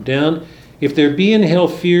 Go down. If there be in hell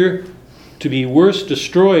fear to be worse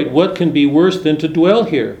destroyed, what can be worse than to dwell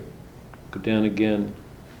here? Go down again.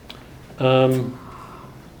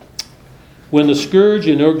 When the scourge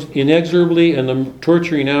inexorably and the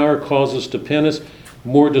torturing hour calls us to penance,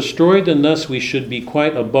 more destroyed than thus we should be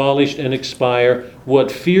quite abolished and expire.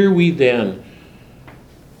 What fear we then?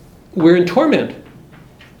 We're in torment.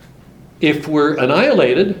 If we're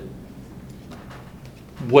annihilated,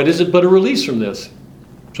 what is it but a release from this?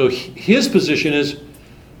 So his position is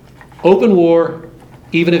open war,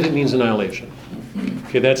 even if it means annihilation.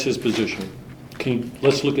 Okay, that's his position.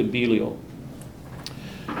 Let's look at Belial.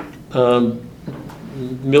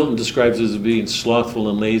 Milton describes it as being slothful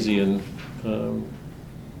and lazy, and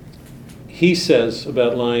he says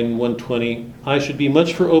about line 120, I should be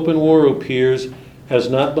much for open war, O peers, as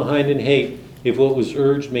not behind in hate, if what was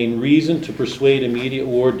urged main reason to persuade immediate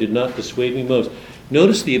war did not dissuade me most.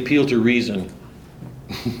 Notice the appeal to reason.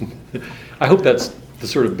 I hope that's the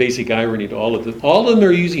sort of basic irony to all of them. All of them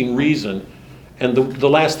are using reason, and the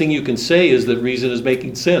last thing you can say is that reason is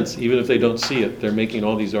making sense, even if they don't see it. They're making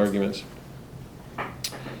all these arguments.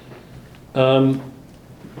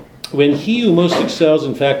 When he who most excels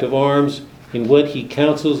in fact of arms, in what he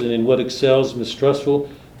counsels and in what excels mistrustful,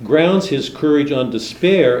 grounds his courage on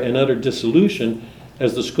despair and utter dissolution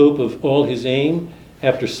as the scope of all his aim,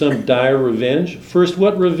 after some dire revenge. First,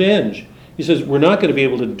 what revenge? He says, we're not going to be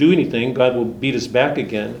able to do anything. God will beat us back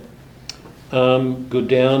again. Go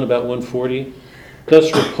down about 140.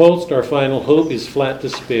 Thus repulsed, our final hope is flat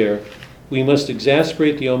despair. We must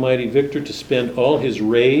exasperate the Almighty Victor to spend all his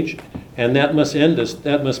rage, and that must end us.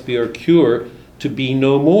 That must be our cure, to be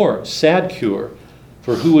no more. Sad cure.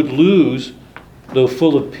 For who would lose, though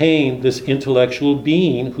full of pain, this intellectual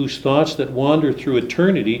being whose thoughts that wander through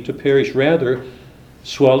eternity to perish rather,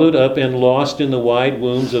 swallowed up and lost in the wide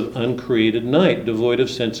wombs of uncreated night, devoid of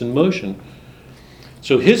sense and motion.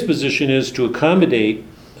 So his position is to accommodate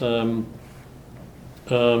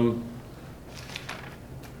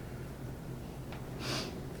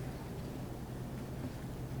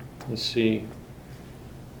let's see,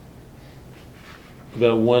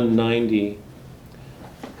 about 190.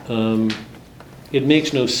 It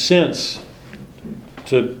makes no sense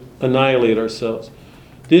to annihilate ourselves.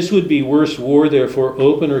 This would be worse war, therefore,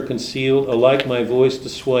 open or concealed, alike my voice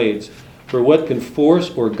dissuades. For what can force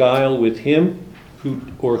or guile with him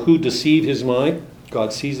who deceive his mind?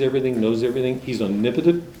 God sees everything, knows everything. He's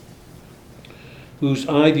omnipotent. Whose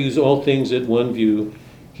eye views all things at one view.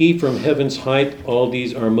 He from heaven's height, all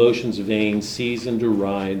these are motions vain, sees and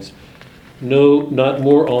derides. No, not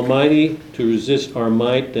more almighty to resist our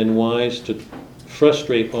might than wise to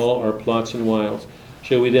frustrate all our plots and wiles.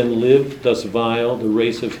 Shall we then live thus vile, the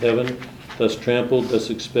race of heaven, thus trampled, thus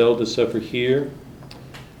expelled to suffer here?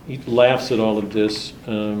 He laughs at all of this.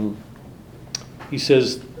 He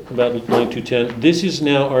says about line 210, this is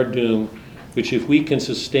now our doom, which if we can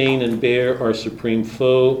sustain and bear, our supreme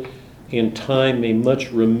foe in time may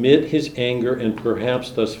much remit his anger, and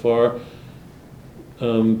perhaps thus far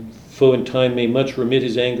foe in time may much remit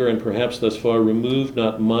his anger, and perhaps thus far remove,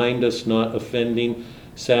 not mind us, not offending,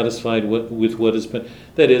 satisfied with what has been.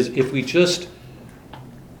 That is, if we just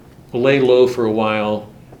lay low for a while,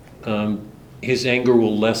 his anger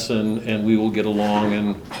will lessen, and we will get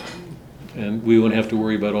along, and we won't have to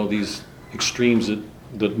worry about all these extremes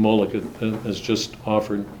that Moloch has just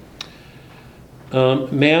offered.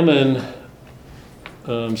 Mammon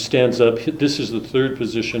stands up. This is the third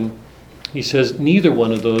position. He says neither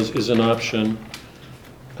one of those is an option.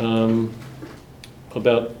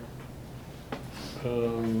 About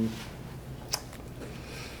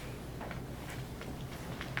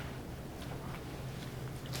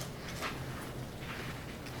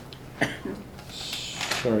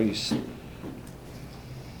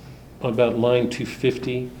about line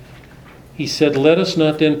 250. He said, let us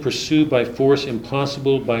not then pursue by force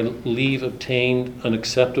impossible, by leave obtained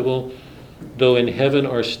unacceptable, though in heaven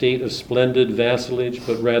our state of splendid vassalage,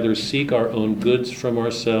 but rather seek our own goods from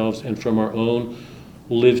ourselves, and from our own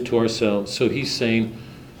live to ourselves. So he's saying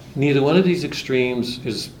neither one of these extremes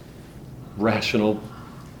is rational,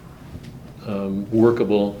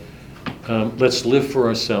 workable. Let's live for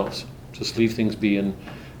ourselves. Just leave things be. And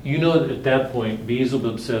you know that at that point,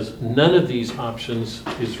 Beelzebub says none of these options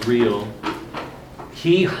is real.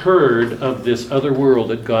 He heard of this other world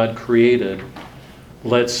that God created.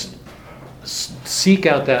 Let's seek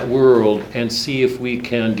out that world and see if we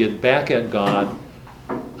can get back at God,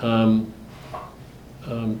 to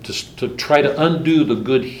try to undo the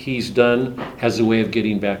good he's done as a way of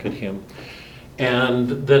getting back at him. And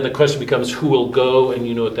then the question becomes, who will go? And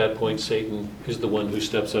you know at that point, Satan is the one who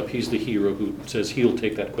steps up. He's the hero who says he'll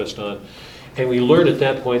take that quest on. And we learn at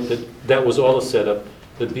that point that was all a setup,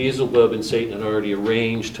 that Beelzebub and Satan had already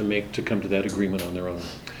arranged to come to that agreement on their own.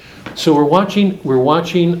 So we're watching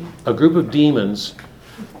a group of demons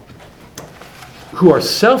who are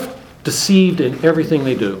self-deceived in everything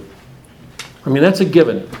they do. I mean, that's a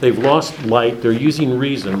given. They've lost light. They're using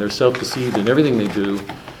reason. They're self-deceived in everything they do.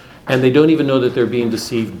 And they don't even know that they're being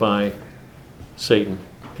deceived by Satan.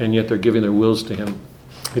 And yet they're giving their wills to him.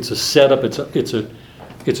 It's a setup. It's a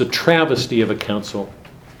travesty of a council.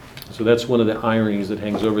 So that's one of the ironies that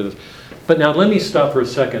hangs over this. But now let me stop for a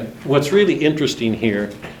second. What's really interesting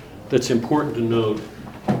here, that's important to note,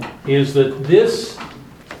 is that this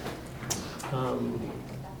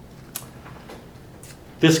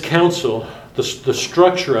council, the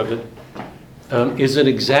structure of it, is an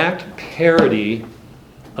exact parody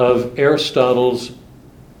of Aristotle's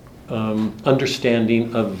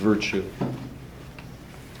understanding of virtue.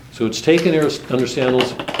 So it's taking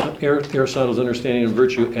Aristotle's understanding of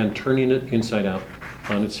virtue and turning it inside out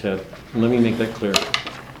on its head. And let me make that clear.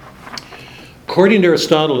 According to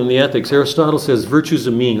Aristotle in the Ethics, Aristotle says virtue's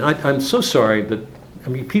a mean. I'm so sorry that,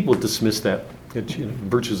 people dismiss that.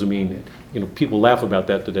 Virtue's a mean. People laugh about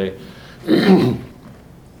that today.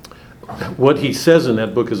 What he says in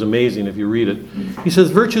that book is amazing if you read it. He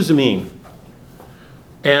says virtue's a mean.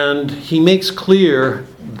 And he makes clear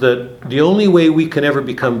that the only way we can ever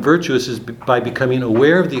become virtuous is by becoming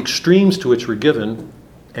aware of the extremes to which we're given,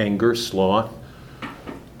 anger, sloth,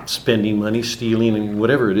 spending money, stealing, and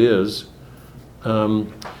whatever it is,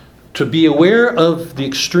 to be aware of the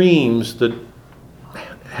extremes that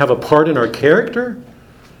have a part in our character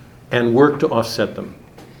and work to offset them.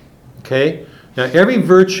 Okay? Now, every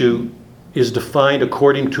virtue is defined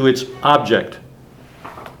according to its object.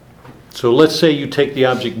 So let's say you take the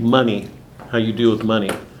object money, how you deal with money.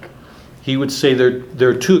 He would say there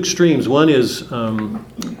are two extremes. One is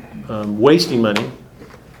wasting money,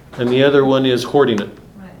 and the other one is hoarding it,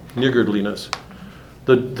 niggardliness.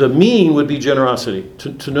 The mean would be generosity,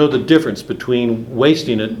 to know the difference between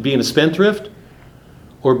wasting it, being a spendthrift,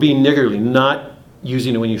 or being niggardly, not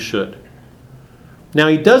using it when you should. Now,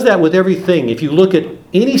 he does that with everything. If you look at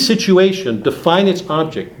any situation, define its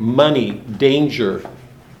object, money, danger,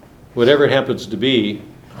 whatever it happens to be.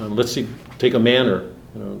 Let's see, take a manner,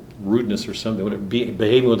 rudeness or something, whatever,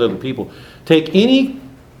 behaving with other people. Take any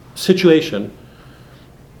situation,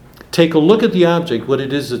 take a look at the object, what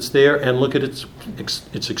it is that's there, and look at its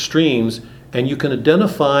extremes, and you can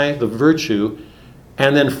identify the virtue,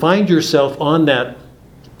 and then find yourself on that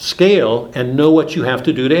scale and know what you have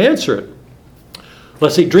to do to answer it.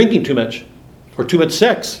 Let's say drinking too much, or too much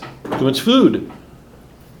sex, too much food.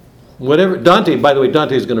 Whatever. Dante, by the way,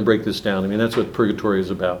 Dante is going to break this down. That's what purgatory is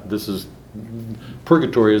about.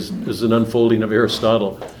 Purgatory is an unfolding of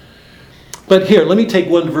Aristotle. But here, let me take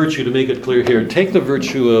one virtue to make it clear here. Take the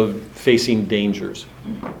virtue of facing dangers.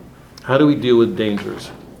 How do we deal with dangers?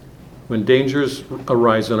 When dangers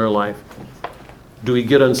arise in our life, do we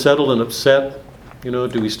get unsettled and upset?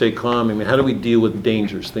 Do we stay calm? How do we deal with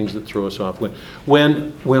dangers, things that throw us off?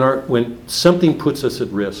 When something puts us at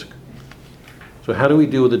risk. So how do we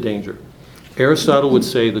deal with the danger? Aristotle would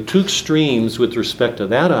say the two extremes with respect to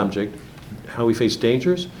that object, how we face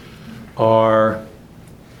dangers, are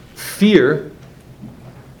fear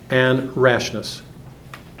and rashness.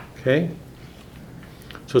 Okay?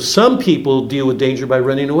 So some people deal with danger by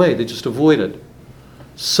running away. They just avoid it.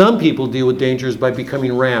 Some people deal with dangers by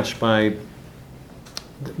becoming rash,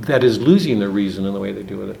 that is, losing their reason in the way they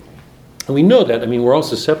deal with it. And we know that. We're all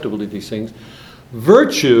susceptible to these things.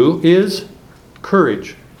 Virtue is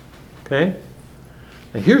courage. Okay?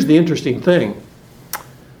 Now here's the interesting thing.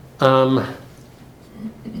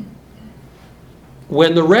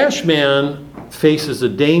 When the rash man faces a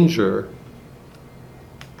danger,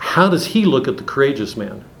 how does he look at the courageous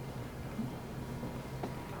man?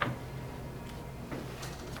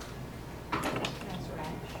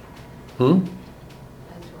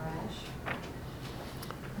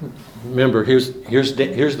 Remember, here's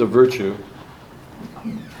the virtue.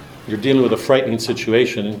 You're dealing with a frightening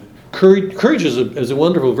situation. Courage is a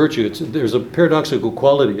wonderful virtue. There's a paradoxical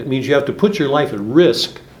quality. It means you have to put your life at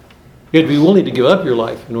risk. You have to be willing to give up your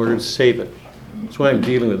life in order to save it. That's why I'm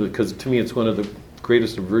dealing with it, because to me it's one of the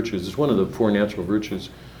greatest of virtues. It's one of the four natural virtues.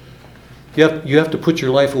 You have to put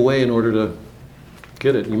your life away in order to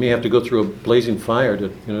get it. You may have to go through a blazing fire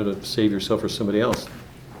to save yourself or somebody else.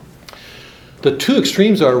 The two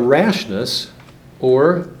extremes are rashness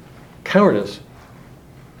or cowardice.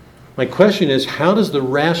 My question is, how does the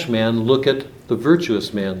rash man look at the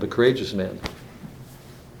virtuous man, the courageous man?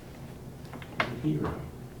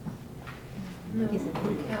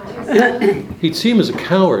 He'd see him as a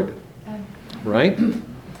coward, right?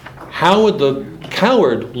 How would the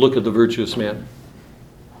coward look at the virtuous man?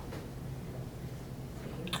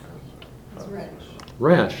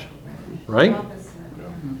 Rash, right?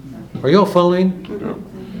 Are you all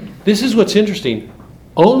following? This is what's interesting.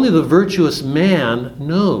 Only the virtuous man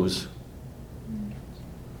knows.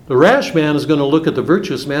 The rash man is going to look at the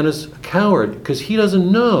virtuous man as a coward because he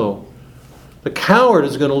doesn't know. The coward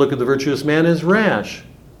is going to look at the virtuous man as rash.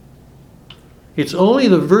 It's only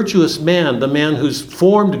the virtuous man, the man who's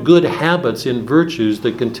formed good habits in virtues,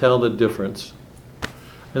 that can tell the difference.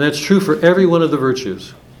 And that's true for every one of the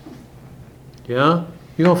virtues. Yeah?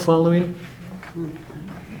 You all following?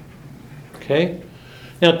 Okay?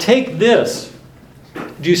 Now take this.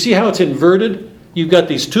 Do you see how it's inverted? You've got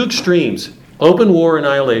these two extremes. Open war,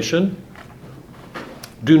 annihilation.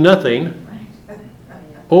 Do nothing.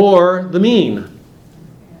 Or the mean.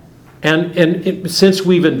 Since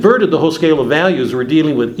we've inverted the whole scale of values, we're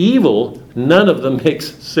dealing with evil, none of them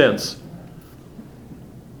makes sense.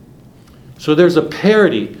 So there's a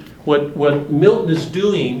parity. What Milton is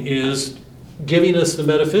doing is giving us the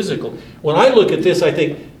metaphysical. When I look at this, I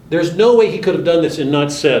think there's no way he could have done this and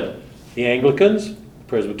not said, the Anglicans,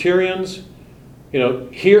 Presbyterians,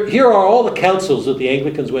 here are all the councils that the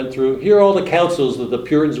Anglicans went through. Here are all the councils that the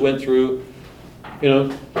Puritans went through.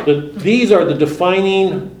 These are the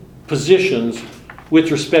defining positions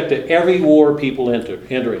with respect to every war people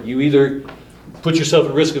enter it. You either put yourself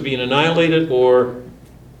at risk of being annihilated or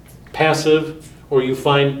passive, or you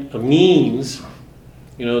find a means.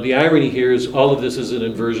 The irony here is all of this is an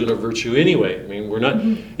inversion of virtue anyway. I mean, we're not,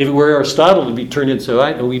 if it were Aristotle, it'd be turned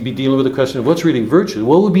inside and we'd be dealing with the question of what's really virtue?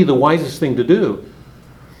 What would be the wisest thing to do?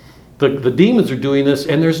 The demons are doing this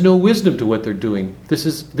and there's no wisdom to what they're doing. This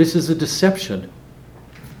is a deception.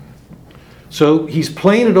 So he's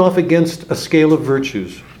playing it off against a scale of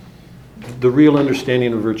virtues, the real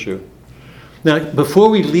understanding of virtue. Now, before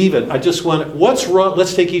we leave it, I just want, what's wrong?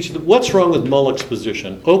 Let's take what's wrong with Moloch's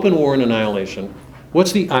position? Open war and annihilation.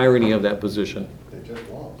 What's the irony of that position? They just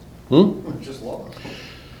lost. Hmm? Just lost.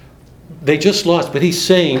 They just lost, but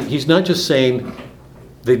he's not just saying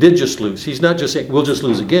they did just lose. He's not just saying we'll just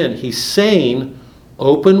lose again. He's saying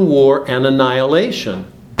open war and annihilation.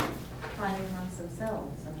 Fighting amongst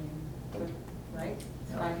themselves, right?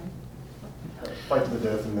 Fighting. Fight to the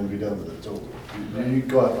death and then be done with it. It's over. You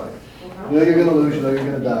go out fight. You know you're going to lose. You know you're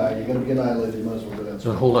going to die. You're going to be annihilated. You might as well go down.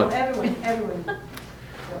 So hold on. Everyone.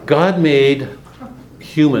 God made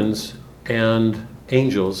humans and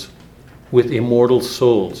angels with immortal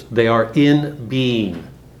souls. They are in being.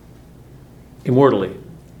 Immortally.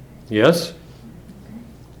 Yes?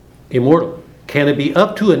 Immortal. Can it be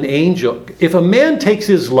up to an angel? If a man takes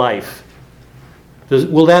his life,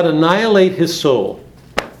 will that annihilate his soul?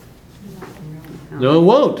 No, it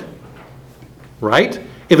won't. Right?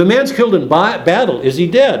 If a man's killed in battle, is he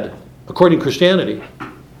dead? According to Christianity.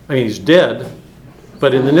 I mean, he's dead,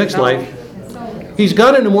 but in the next life, he's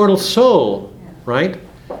got an immortal soul, right?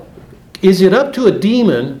 Is it up to a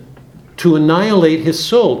demon to annihilate his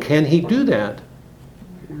soul? Can he do that?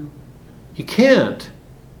 He can't.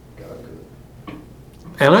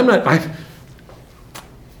 And I'm not,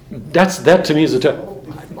 that to me is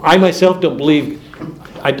I myself don't believe,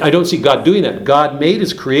 I don't see God doing that. God made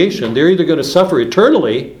his creation. They're either going to suffer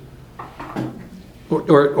eternally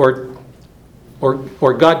or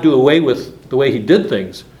God do away with the way he did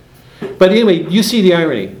things. But anyway, you see the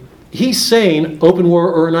irony. He's saying open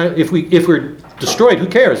war or if we're destroyed, who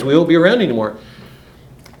cares? We won't be around anymore.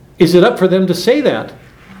 Is it up for them to say that?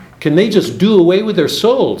 Can they just do away with their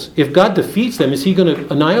souls? If God defeats them, is he going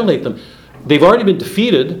to annihilate them? They've already been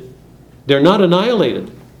defeated. They're not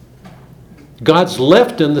annihilated. God's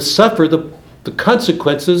left them to suffer the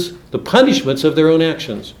consequences, the punishments of their own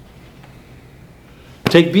actions.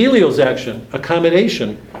 Take Belial's action,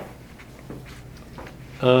 accommodation.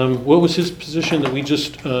 What was his position that we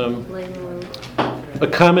just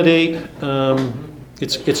accommodate?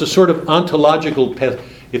 It's a sort of ontological path.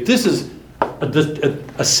 If this is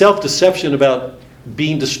a self-deception about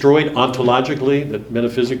being destroyed ontologically, that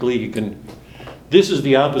metaphysically you can. This is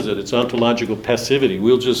the opposite. It's ontological passivity.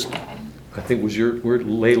 We'll just, I think was your word,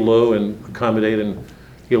 lay low and accommodate, and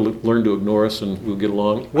he'll learn to ignore us, and we'll get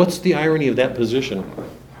along. What's the irony of that position?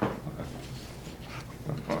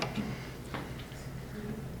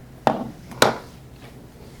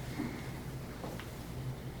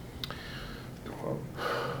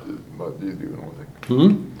 But you do nothing.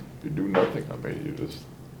 Hmm? You do nothing. I mean, you're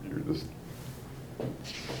just.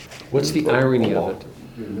 What's the irony of it?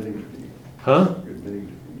 You're admitting defeat. Huh? You're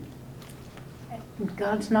admitting defeat.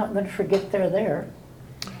 God's not going to forget they're there.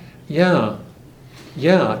 Yeah.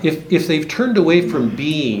 If they've turned away from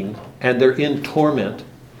being and they're in torment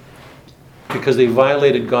because they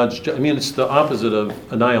violated God's it's the opposite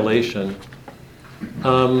of annihilation.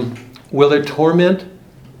 Will their torment?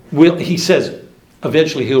 He says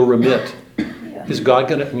eventually he'll remit. Yeah. Is God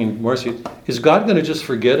going to? Marcy, is God going to just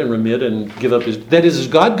forget and remit and give up his? That is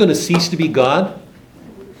God going to cease to be God?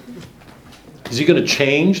 Is he going to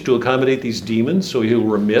change to accommodate these demons so he'll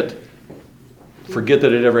remit? Forget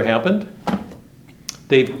that it ever happened?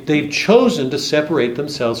 They've chosen to separate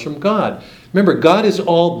themselves from God. Remember, God is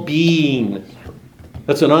all being.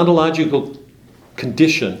 That's an ontological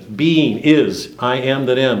condition. Being is. I am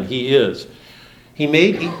that am. He is. He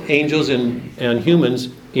made angels and humans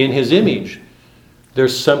in his image.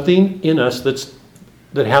 There's something in us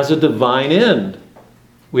that has a divine end.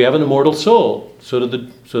 We have an immortal soul. So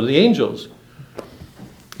do the angels.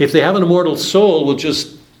 If they have an immortal soul, will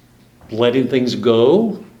just letting things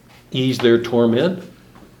go ease their torment?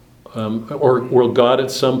 Or will God at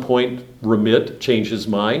some point change his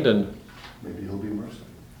mind, and Maybe he'll be merciful.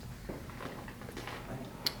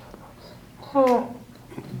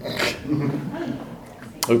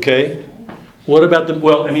 okay? What about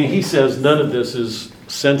well, I mean, he says none of this is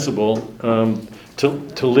sensible.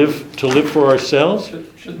 To live for ourselves?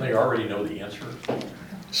 Shouldn't they already know the answer?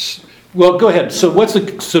 Well, go ahead. So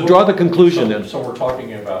draw the conclusion then. So we're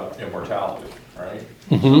talking about immortality, right?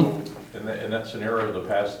 Mm-hmm. So in that scenario, the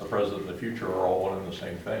past, the present, and the future are all one and the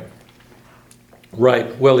same thing.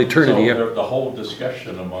 Right. Well, eternity. So the whole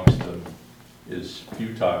discussion amongst them is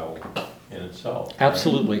futile in itself.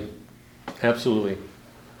 Absolutely. Absolutely.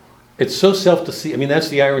 It's so self-deceiving. I mean, that's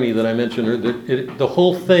the irony that I mentioned. The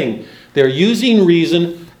whole thing, they're using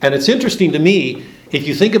reason, and it's interesting to me, if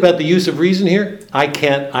you think about the use of reason here, I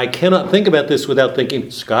cannot think about this without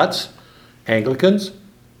thinking Scots, Anglicans,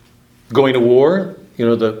 going to war,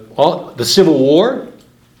 the Civil War.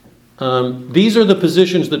 These are the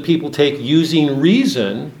positions that people take using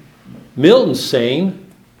reason. Milton's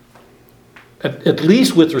saying, at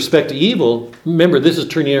least with respect to evil, remember this is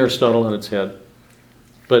turning Aristotle on its head.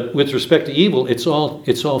 But with respect to evil, it's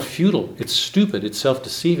all futile. It's stupid. It's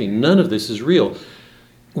self-deceiving. None of this is real.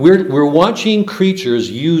 We're watching creatures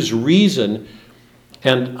use reason,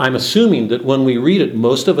 and I'm assuming that when we read it,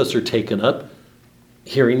 most of us are taken up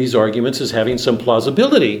hearing these arguments as having some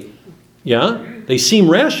plausibility. Yeah? They seem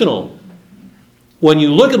rational. When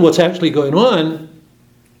you look at what's actually going on,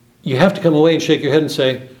 you have to come away and shake your head and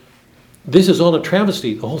say, this is all a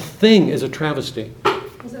travesty. The whole thing is a travesty.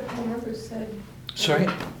 Was it Homer who said? Sorry?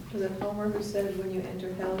 Was it Homer who said, when you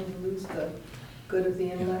enter hell, you lose the good of the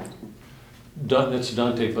intellect? That's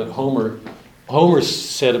Dante, but Homer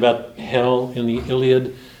said about hell in the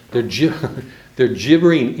Iliad, they're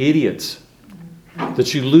gibbering idiots,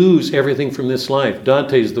 that you lose everything from this life.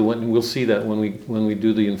 Dante's the one, we'll see that when we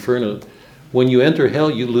do the Inferno. When you enter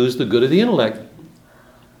hell, you lose the good of the intellect.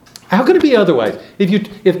 How can it be otherwise?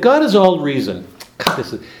 If God is all reason,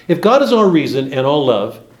 if God is all reason and all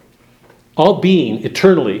love, all being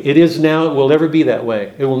eternally, it is now, it will never be that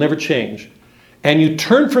way. It will never change. And you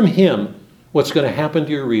turn from him, what's going to happen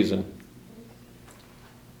to your reason?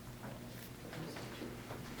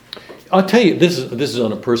 I'll tell you, this is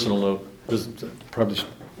on a personal note. This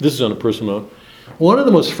is on a personal note. One of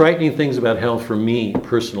the most frightening things about hell for me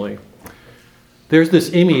personally, there's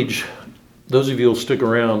this image, those of you who will stick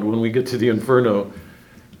around when we get to the Inferno,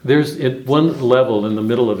 there's at one level in the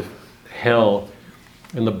middle of hell,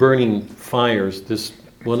 in the burning fires,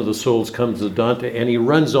 one of the souls comes to Dante and he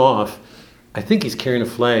runs off. I think he's carrying a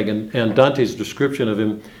flag, and Dante's description of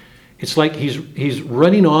him, it's like he's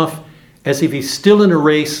running off as if he's still in a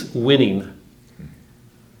race winning.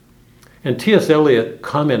 And T.S. Eliot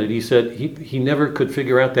commented, he said he never could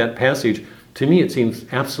figure out that passage. To me it seems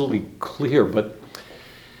absolutely clear, but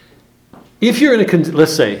if you're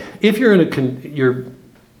you're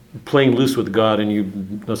playing loose with God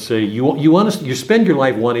and let's say you spend your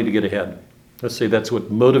life wanting to get ahead. Let's say that's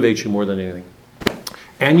what motivates you more than anything.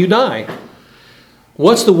 And you die.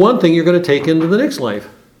 What's the one thing you're going to take into the next life?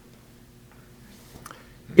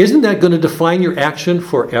 Isn't that going to define your action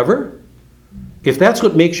forever? If that's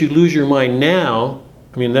what makes you lose your mind now,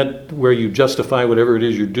 I mean, that where you justify whatever it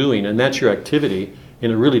is you're doing, and that's your activity,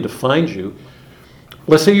 and it really defines you.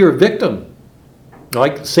 Let's say you're a victim,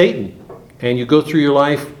 like Satan, and you go through your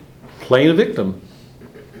life playing a victim,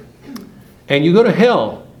 and you go to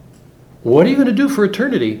hell. What are you going to do for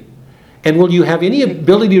eternity? And will you have any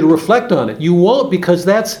ability to reflect on it? You won't, because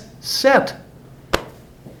that's set.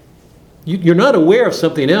 You're not aware of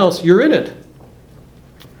something else, you're in it.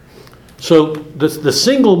 So the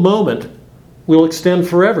single moment will extend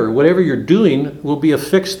forever. Whatever you're doing will be a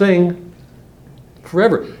fixed thing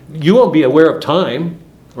forever. You won't be aware of time,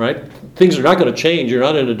 right? Things are not going to change. You're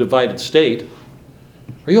not in a divided state.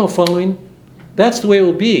 Are you all following? That's the way it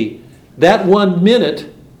will be. That 1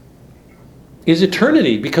 minute is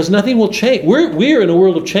eternity, because nothing will change. We're in a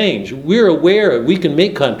world of change. We're aware, we can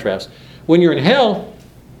make contrast. When you're in hell,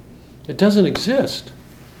 it doesn't exist.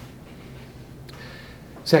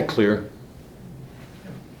 Is that clear?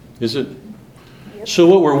 Is it? So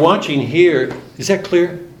what we're watching here, is that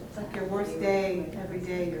clear? It's like your worst day, every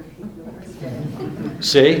day you repeat your worst day.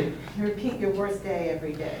 Say? You repeat your worst day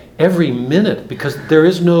every day. Every minute, because there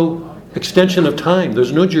is no extension of time.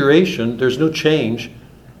 There's no duration. There's no change.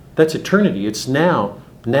 That's eternity. It's now,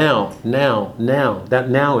 now, now, now. That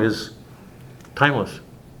now is timeless.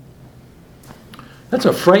 That's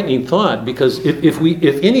a frightening thought, because if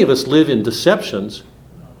any of us live in deceptions.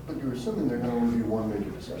 But you're assuming there can only be one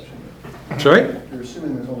major deception. Sorry? You're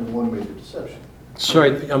assuming there's only one major deception.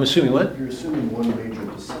 Sorry, I'm assuming what? You're assuming one major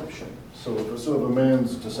deception. So if a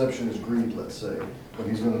man's deception is greed, let's say, when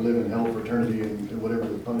he's going to live in hell for eternity and whatever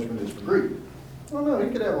the punishment is for greed. Well, no,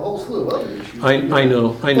 he could have a whole slew of other issues. I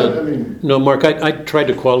know. I mean, No, Mark, I tried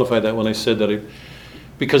to qualify that when I said that,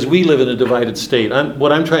 because we live in a divided state.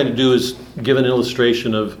 What I'm trying to do is give an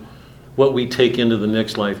illustration of what we take into the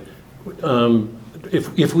next life.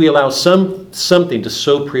 If we allow something to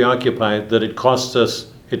so preoccupy that it costs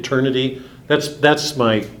us eternity, I'm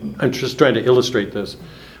just trying to illustrate this.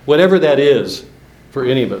 Whatever that is for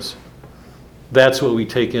any of us, that's what we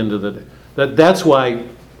take into that's why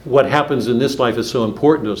what happens in this life is so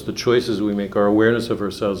important to us, the choices we make, our awareness of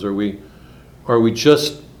ourselves. Are we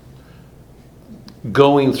just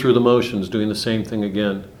going through the motions, doing the same thing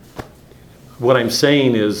again? What I'm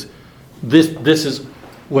saying is, this is,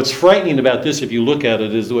 what's frightening about this, if you look at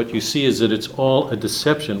it, is what you see is that it's all a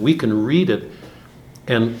deception. We can read it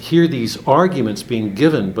and hear these arguments being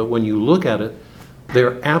given, but when you look at it,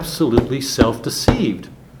 they're absolutely self-deceived.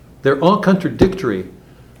 They're all contradictory.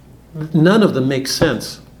 None of them make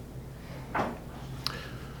sense.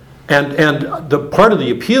 And the part of the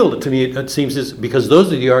appeal to me, it seems, is because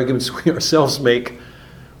those are the arguments we ourselves make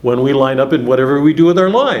when we line up in whatever we do with our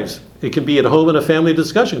lives. It can be at home in a family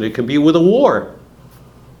discussion. It can be with a war.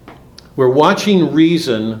 We're watching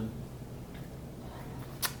reason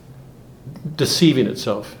deceiving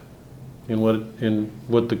itself in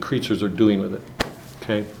what the creatures are doing with it.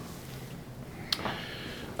 Okay.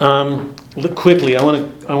 Look quickly. I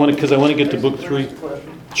want to because I want to get to book 3.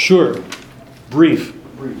 Question. Sure. Brief.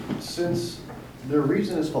 Since their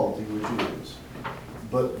reason is faulty, which it is,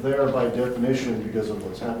 but they are by definition, because of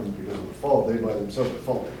what's happened, because of the fall, they by themselves are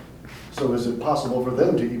faulty. So is it possible for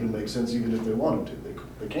them to even make sense, even if they wanted to?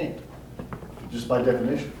 They can't, just by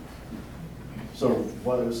definition. So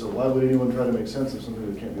why would anyone try to make sense of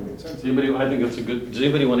something that can't be made sense of? I think that's a good. Does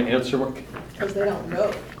anybody want to answer, Mark? Because they don't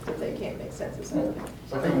know that they can't make sense of something.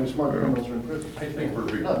 I think the smart criminals are in prison.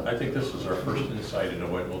 I think this is our first insight into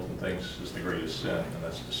what Milton thinks is the greatest sin, and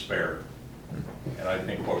that's despair. And I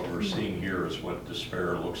think what we're seeing here is what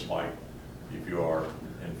despair looks like if you are,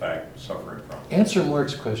 in fact, suffering from it. Answer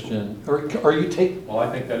Mark's question, or are you take? Well, I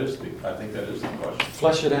think that is the question.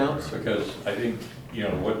 Flesh it out. Because I think,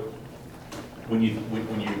 when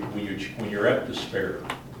you're at despair,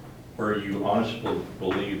 where you honestly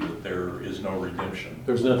believe that there is no redemption,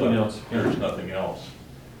 There's nothing else. There's nothing else.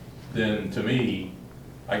 Then to me,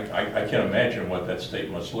 I can't imagine what that state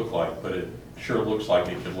must look like, but it sure looks like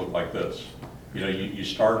it could look like this. You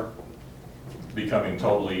start becoming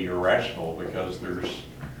totally irrational because there's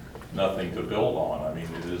nothing to build on. I mean,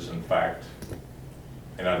 it is in fact,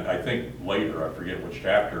 and I think later, I forget which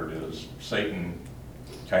chapter it is, Satan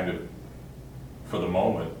kind of, for the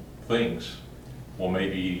moment, thinks, well,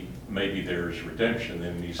 maybe there's redemption,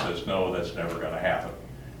 and he says, no, that's never going to happen.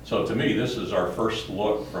 So to me, this is our first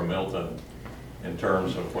look from Milton in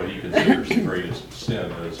terms of what he considers the greatest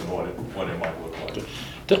sin is and what it might look like.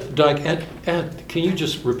 Doug, can you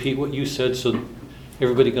just repeat what you said so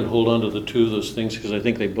everybody can hold on to the two of those things, because I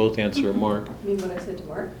think they both answer Mark. You mean what I said to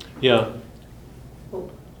Mark? Yeah. Well,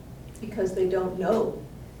 because they don't know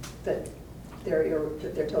that they're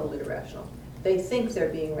totally irrational. They think they're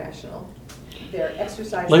being rational. They're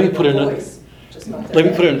exercising their voice, just not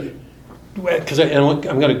their head. Because I'm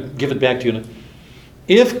going to give it back to you.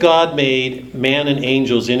 If God made man and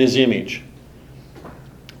angels in his image,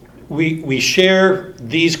 we share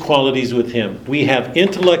these qualities with him. We have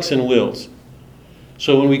intellects and wills.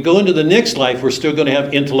 So when we go into the next life, we're still going to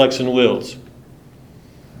have intellects and wills,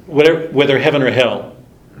 whether heaven or hell,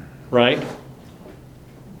 right?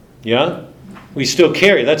 Yeah? We still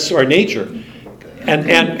carry. That's our nature.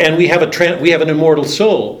 And we have an immortal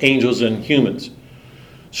soul, angels and humans.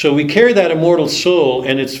 So we carry that immortal soul,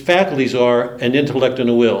 and its faculties are an intellect and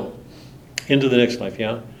a will into the next life,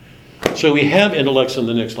 yeah? So we have intellects in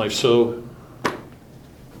the next life, so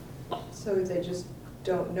they just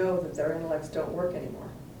don't know that their intellects don't work anymore.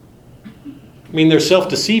 I mean, they're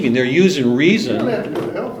self-deceiving. They're using reason. You don't have to go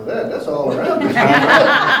to hell for that. That's all around.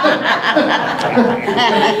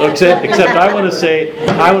 Except I want to say,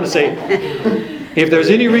 if there's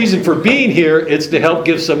any reason for being here, it's to help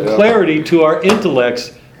give some clarity to our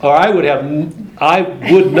intellects, or I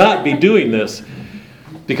would not be doing this,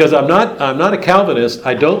 because I'm not a Calvinist.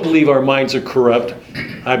 I don't believe our minds are corrupt.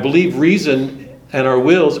 I believe reason and our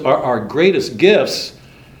wills are our greatest gifts,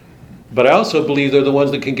 but I also believe they're the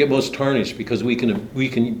ones that can get most tarnished because we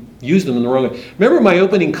can use them in the wrong way. Remember my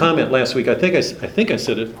opening comment last week? I think I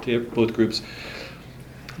said it to both groups.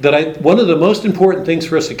 one of the most important things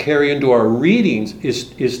for us to carry into our readings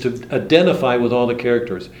is to identify with all the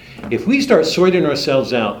characters. If we start sorting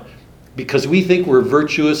ourselves out because we think we're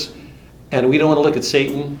virtuous and we don't want to look at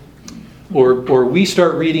Satan, or we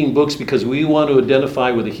start reading books because we want to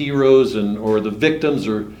identify with the heroes or the victims,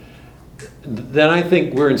 then I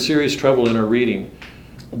think we're in serious trouble in our reading.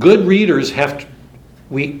 Good readers have to,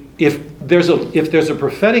 if there's a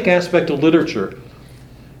prophetic aspect of literature,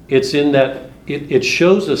 it's in that it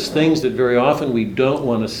shows us things that very often we don't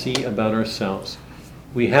want to see about ourselves.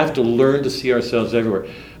 We have to learn to see ourselves everywhere.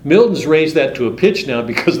 Milton's raised that to a pitch now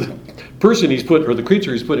because the person or the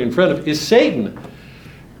creature he's put in front of is Satan.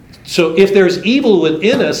 So if there's evil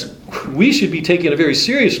within us, we should be taking a very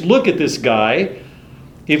serious look at this guy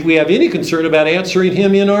if we have any concern about answering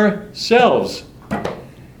him in ourselves.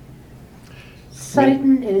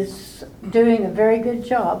 Satan is doing a very good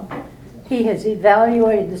job. He has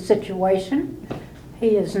evaluated the situation.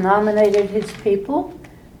 He has nominated his people,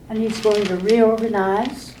 and he's going to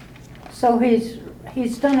reorganize. So he's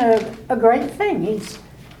done a great thing. He's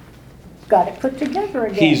got it put together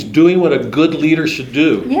again. He's doing what a good leader should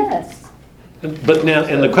do. Yes. But now,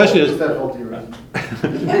 and the question is, that faulty reason?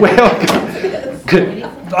 well,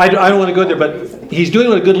 I don't want to go there, but he's doing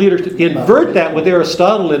what a good leader to invert that with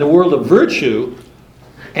Aristotle in a world of virtue,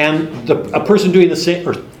 and a person doing the same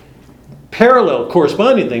or parallel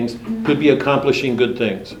corresponding things could be accomplishing good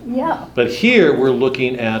things. Yeah. But here we're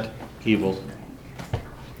looking at evil.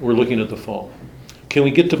 We're looking at the fall. Can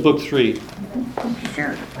we get to book 3?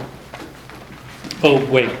 Sure. Oh,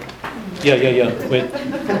 wait. Yeah. Wait.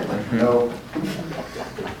 No.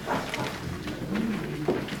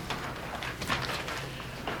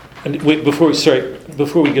 And wait, before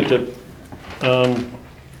we get to,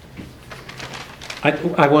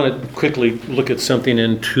 I want to quickly look at something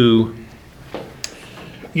into,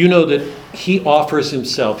 you know that he offers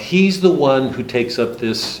himself. He's the one who takes up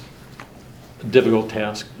this difficult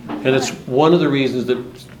task. And it's one of the reasons that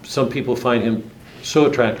some people find him so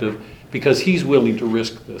attractive, because he's willing to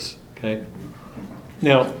risk this, okay?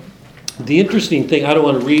 Now, the interesting thing, I don't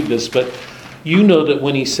want to read this, but you know that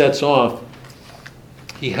when he sets off,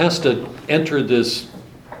 he has to enter this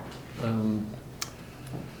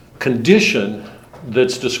condition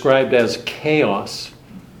that's described as chaos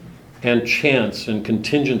and chance and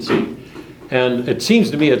contingency. And it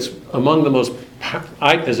seems to me it's among the most,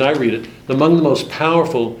 as I read it, among the most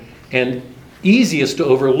powerful and easiest to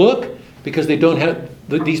overlook, because they don't have,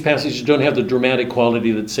 these passages don't have the dramatic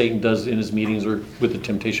quality that Satan does in his meetings or with the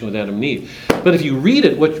temptation with Adam and Eve. But if you read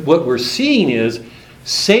it, what we're seeing is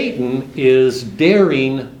Satan is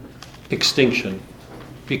daring extinction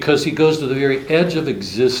because he goes to the very edge of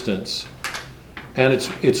existence. And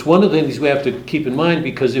it's one of the things we have to keep in mind,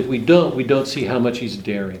 because if we don't see how much he's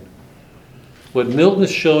daring. What Milton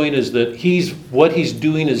is showing is that what he's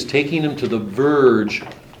doing is taking him to the verge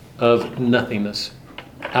of nothingness,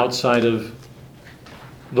 outside of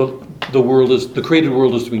the world, the created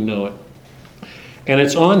world as we know it. And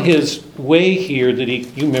it's on his way here that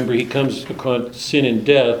you remember, he comes across sin and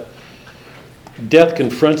death. Death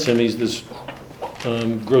confronts him. He's this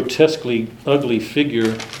grotesquely ugly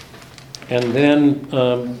figure. And then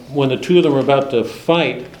when the two of them are about to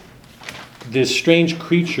fight, this strange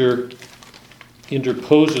creature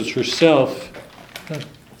interposes herself.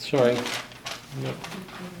 Sorry.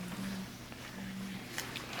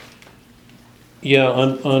 Yeah,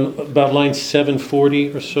 on about line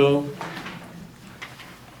 740 or so.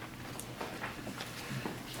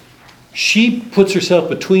 She puts herself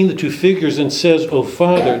between the two figures and says, "O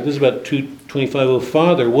Father," this is about 225, "O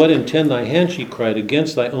Father, what intend thy hand," she cried,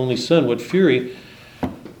 "against thy only Son? What fury?"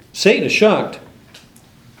 Satan is shocked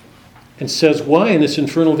and says, "Why in this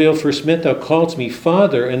infernal vale first met thou callest me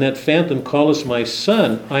Father, and that phantom callest my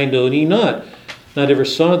Son? I know thee not ever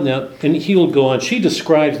saw thou." And he will go on. She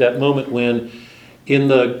describes that moment when, in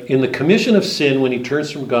the commission of sin, when he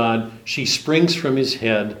turns from God, she springs from his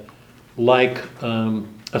head like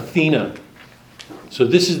Athena. So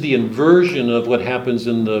this is the inversion of what happens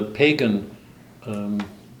in the pagan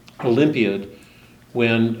Olympiad,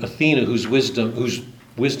 when Athena, whose wisdom,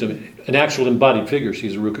 an actual embodied figure,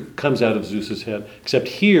 she's a rook, comes out of Zeus's head. Except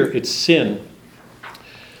here it's sin.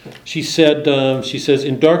 She says,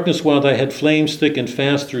 "In darkness while thy head flames thick and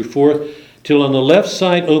fast threw forth, till on the left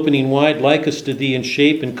side opening wide, likest to thee in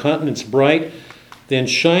shape and countenance bright, then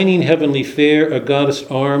shining heavenly fair, a goddess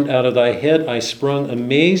armed, out of thy head I sprung,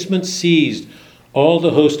 amazement seized all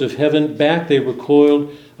the host of heaven, back they recoiled,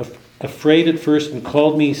 afraid at first, and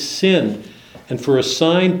called me Sin, and for a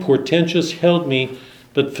sign portentous held me,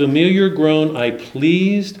 but familiar grown I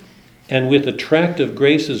pleased, and with attractive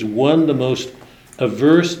graces won the most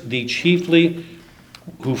averse thee chiefly,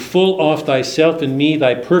 who full oft thyself in me,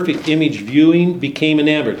 thy perfect image viewing, became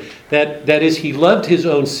enamored. That is, he loved his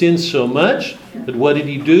own sin so much that what did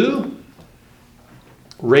he do?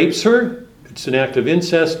 Rapes her. It's an act of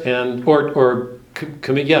incest, and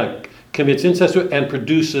commits incest and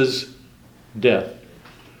produces death.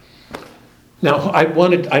 Now, I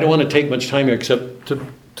don't want to take much time here except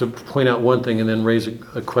to point out one thing and then raise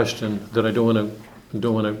a question that I don't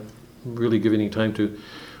want to really give any time to.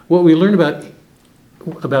 What we learn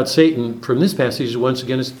about Satan from this passage once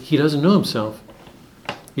again is he doesn't know himself.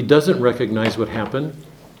 He doesn't recognize what happened.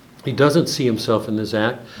 He doesn't see himself in this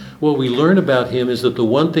act. What we learn about him is that the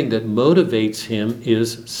one thing that motivates him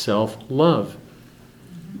is self-love.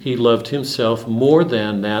 He loved himself more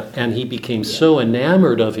than that, and he became so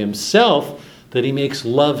enamored of himself that he makes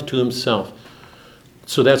love to himself.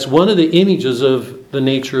 So that's one of the images of the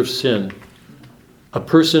nature of sin. A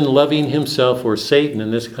person loving himself, or Satan,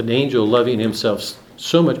 an angel loving himself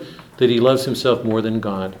so much that he loves himself more than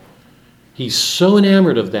God. He's so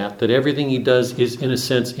enamored of that everything he does is, in a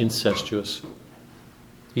sense, incestuous.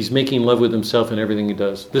 He's making love with himself in everything he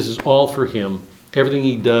does. This is all for him. Everything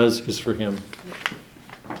he does is for him.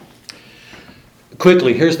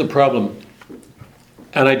 Quickly, here's the problem.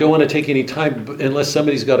 And I don't want to take any time unless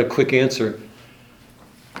somebody's got a quick answer.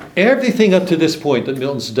 Everything up to this point that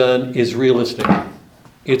Milton's done is realistic.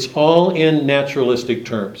 It's all in naturalistic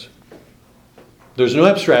terms. There's no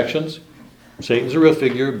abstractions. Satan's a real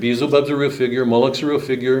figure, Beelzebub's a real figure, Moloch's a real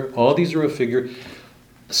figure, all these are a real figure.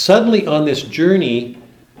 Suddenly on this journey,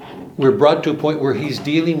 we're brought to a point where he's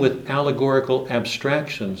dealing with allegorical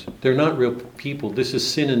abstractions. They're not real people. This is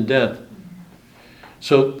sin and death.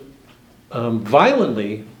 So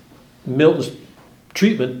violently, Milton's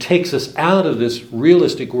treatment takes us out of this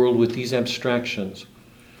realistic world with these abstractions.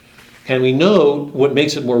 And we know what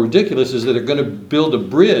makes it more ridiculous is that they're going to build a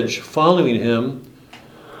bridge following him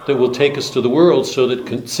that will take us to the world so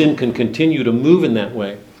that sin can continue to move in that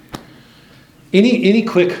way. Any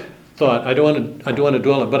quick thought? I don't want to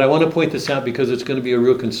dwell on it, but I want to point this out because it's going to be a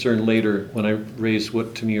real concern later when I raise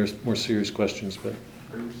what to me are more serious questions. But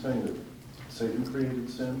are you saying that Satan created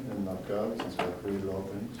sin and not God, since God created all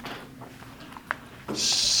things?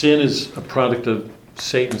 Sin is a product of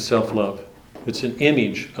Satan's self-love. It's an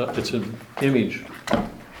image. It's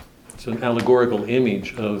an allegorical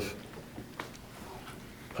image of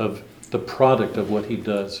the product of what he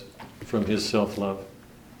does from his self-love.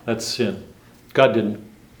 That's sin. God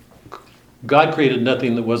created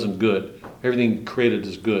nothing that wasn't good. Everything created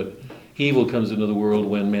is good. Evil comes into the world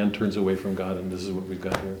when man turns away from God, and this is what we've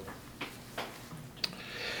got here.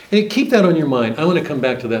 And keep that on your mind. I want to come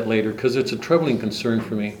back to that later because it's a troubling concern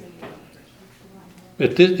for me.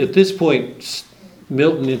 At this point,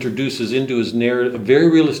 Milton introduces into his narrative, a very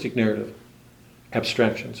realistic narrative,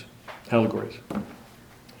 abstractions, allegories.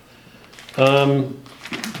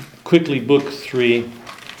 Quickly, book 3.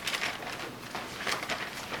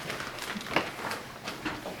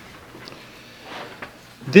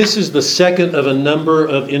 This is the second of a number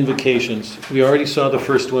of invocations. We already saw the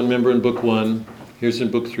first one, remember, in book 1. Here's in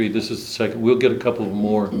book 3. This is the second. We'll get a couple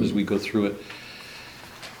more as we go through it.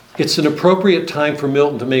 It's an appropriate time for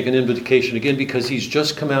Milton to make an invocation, again, because he's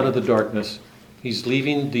just come out of the darkness. He's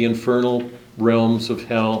leaving the infernal realms of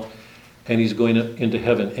hell, and he's going into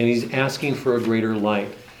heaven. And he's asking for a greater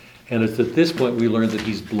light. And it's at this point we learn that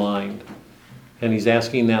he's blind. And he's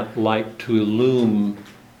asking that light to illumine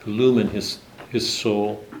his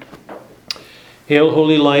soul. Hail,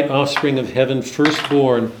 holy light, offspring of heaven,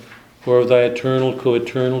 firstborn, for of thy eternal,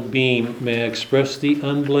 co-eternal beam may I express thee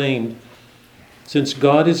unblamed. Since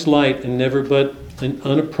God is light and never but an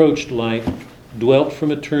unapproached light, dwelt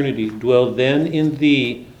from eternity, dwell then in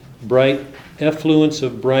thee, bright effluence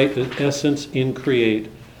of bright essence increate.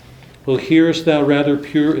 O hearest thou rather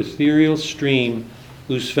pure ethereal stream,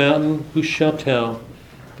 whose fountain who shall tell?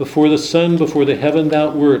 Before the sun, before the heaven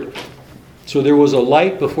thou wert. So there was a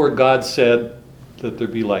light before God said that there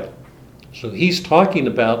be light. So he's talking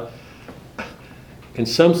about, in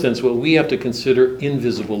some sense, what we have to consider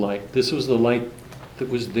invisible light. This was the light that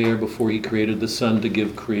was there before he created the sun to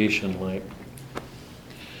give creation light.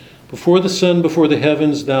 Before the sun, before the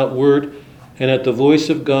heavens thou wert, and at the voice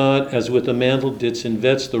of God, as with a mantle didst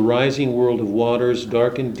invest the rising world of waters,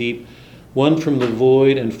 dark and deep, one from the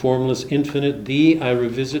void and formless infinite, thee I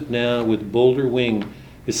revisit now with bolder wing,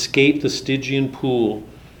 escape the Stygian pool,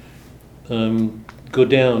 go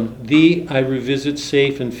down. Thee I revisit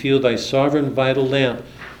safe and feel thy sovereign vital lamp,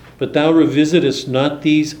 but thou revisitest not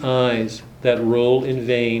these eyes that roll in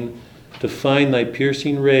vain to find thy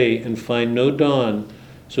piercing ray and find no dawn,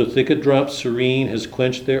 so thick a drop serene has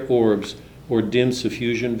quenched their orbs, or dim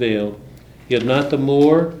suffusion veiled. Yet not the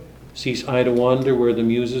more cease I to wander where the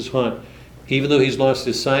muses haunt. Even though he's lost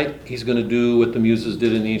his sight, he's going to do what the muses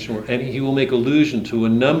did in the ancient world. And he will make allusion to a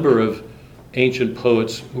number of ancient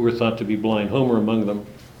poets who were thought to be blind, Homer among them.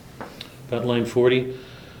 About line 40.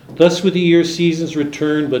 Thus with the year seasons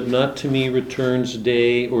return, but not to me returns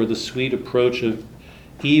day, or the sweet approach of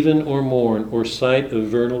even or morn, or sight of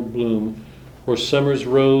vernal bloom, or summer's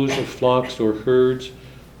rose of flocks or herds,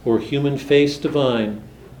 or human face divine.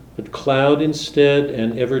 But cloud instead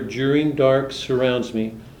and ever-during dark surrounds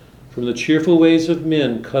me, from the cheerful ways of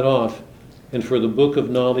men cut off, and for the book of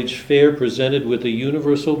knowledge fair presented with a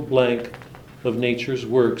universal blank of nature's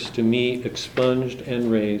works, to me expunged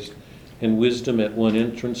and raised, and wisdom at one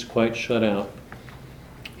entrance quite shut out.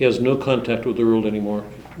 He has no contact with the world anymore.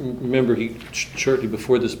 Remember, shortly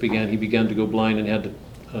before this began, he began to go blind and had to,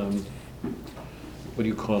 what do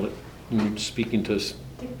you call it? Speaking to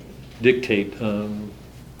dictate the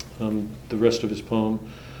rest of his poem.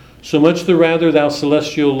 So much the rather, thou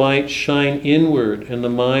celestial light, shine inward, and the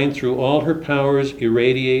mind through all her powers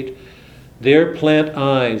irradiate. There plant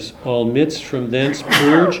eyes, all midst from thence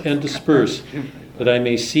purge and disperse, that I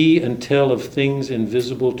may see and tell of things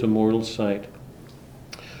invisible to mortal sight.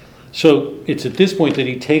 So it's at this point that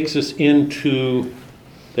he takes us into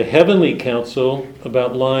the heavenly council,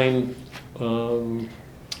 about line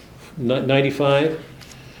 95.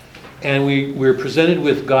 And we're presented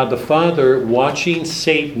with God the Father watching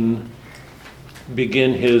Satan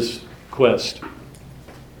begin his quest.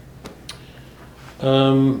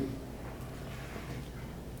 And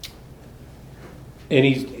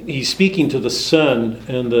he's speaking to the Son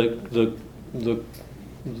and the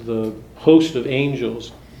host of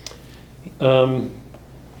angels. And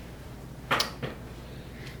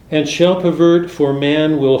shall pervert, for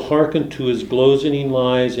man will hearken to his glozening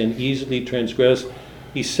lies and easily transgress.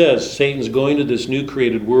 He says Satan's going to this new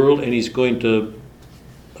created world, and he's going to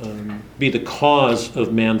be the cause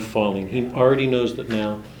of man falling. He already knows that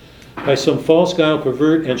now. By some false guile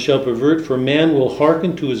pervert, and shall pervert, for man will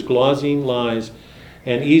hearken to his glozing lies,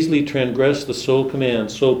 and easily transgress the sole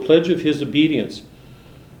command. So pledge of his obedience,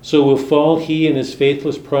 so will fall he and his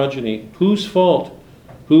faithless progeny. Whose fault?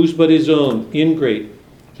 Whose but his own? Ingrate.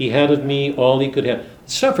 He had of me all he could have.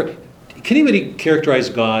 Suffer. Can anybody characterize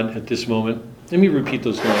God at this moment? Let me repeat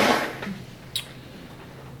those lines.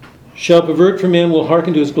 Shall pervert, for man will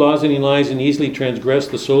hearken to his glozing lies and easily transgress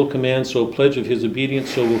the sole command, so pledge of his obedience,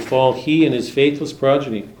 so will fall he and his faithless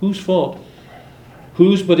progeny. Whose fault?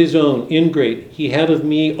 Whose but his own? Ingrate. He had of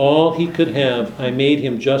me all he could have. I made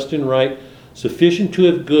him just and right, sufficient to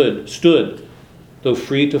have good stood, though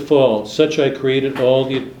free to fall. Such I created all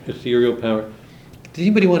the ethereal power. Does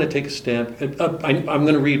anybody want to take a stab? I'm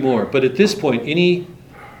going to read more, but at this point, any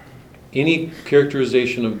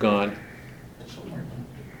characterization of God?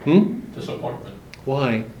 Disappointment. Disappointment.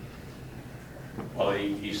 Why? Well,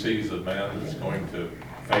 he sees that man is going to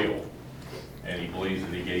fail, and he believes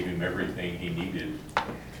that he gave him everything he needed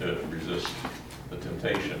to resist the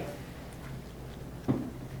temptation.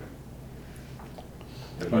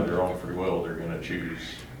 That by their own free will, they're going to choose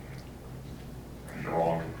the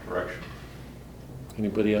wrong direction.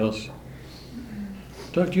 Anybody else?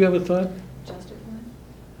 Doc, do you have a thought? Justifying?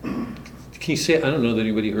 Can you say, I don't know that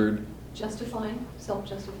anybody heard. Justifying,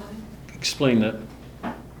 self-justifying. Explain that.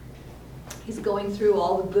 He's going through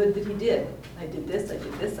all the good that he did. I did this, I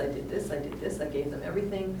did this, I did this, I did this, I gave them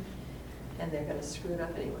everything, and they're going to screw it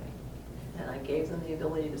up anyway. And I gave them the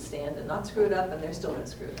ability to stand and not screw it up, and they're still going to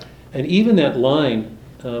screw it up. And even that line,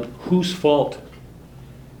 whose fault?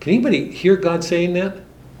 Can anybody hear God saying that?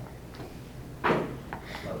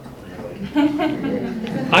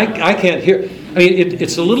 I can't hear. I mean,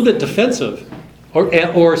 it's a little bit defensive, or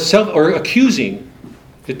accusing.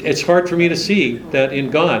 It's hard for me to see that in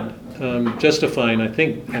God, justifying. I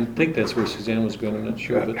think that's where Suzanne was going. I'm not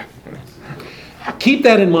sure, but keep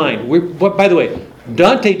that in mind. By the way,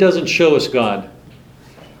 Dante doesn't show us God.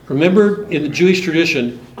 Remember, in the Jewish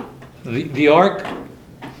tradition, the ark,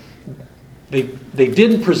 they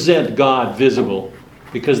didn't present God visible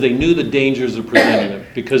because they knew the dangers of presenting him.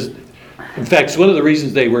 Because in fact, it's one of the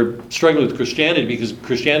reasons they were struggling with Christianity, because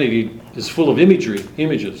Christianity is full of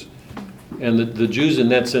images. And the Jews in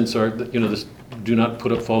that sense are, do not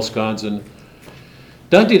put up false gods. And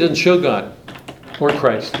Dante doesn't show God or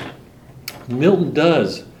Christ. Milton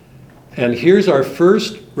does. And here's our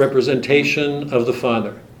first representation of the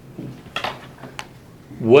Father.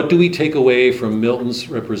 What do we take away from Milton's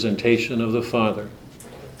representation of the Father?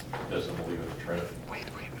 Doesn't believe in the Trinity.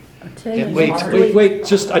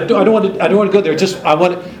 Wait. I don't want to go there.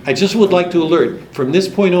 I just would like to alert. From this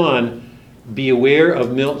point on, Be aware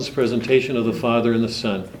of Milton's presentation of the Father and the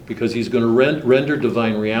Son, because he's going to render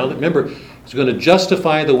divine reality. Remember, he's going to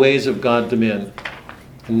justify the ways of God to men.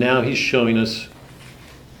 And now he's showing us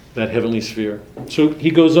that heavenly sphere. So he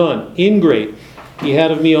goes on. Ingrate, he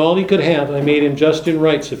had of me all he could have. I made him just and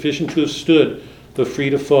right, sufficient to have stood, though free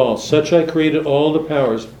to fall. Such I created all the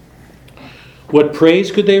powers. What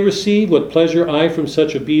praise could they receive? What pleasure I from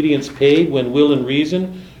such obedience paid, when will and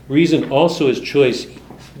reason also is choice.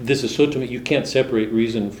 This is so to me, you can't separate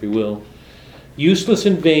reason and free will. Useless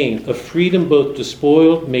and vain, of freedom both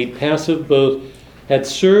despoiled, made passive both, had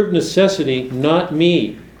served necessity, not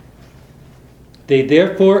me. They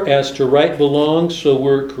therefore, as to right belong, so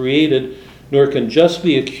were created, nor can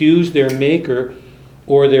justly accuse their maker,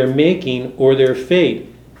 or their making, or their fate,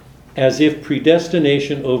 as if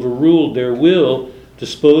predestination overruled their will,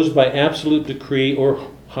 disposed by absolute decree or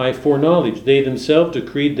high foreknowledge. They themselves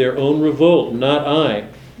decreed their own revolt, not I.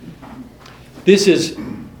 This is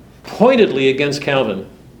pointedly against Calvin.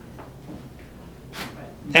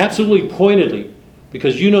 Absolutely pointedly.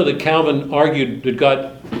 Because you know that Calvin argued that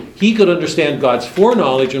God, he could understand God's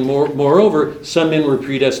foreknowledge, and moreover, some men were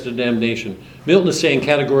predestined to damnation. Milton is saying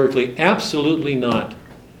categorically, absolutely not.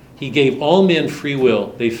 He gave all men free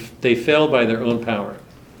will. They fell by their own power.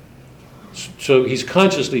 So he's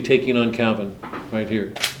consciously taking on Calvin right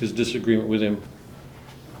here, his disagreement with him.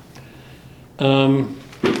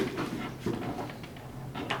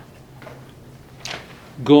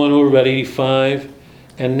 Going over about 85.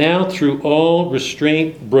 And now through all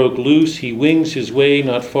restraint broke loose, he wings his way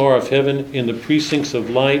not far off heaven in the precincts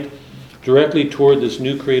of light, directly toward this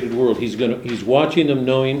new created world. He's watching them,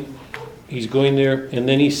 knowing he's going there. And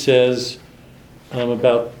then he says,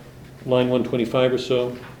 about line 125 or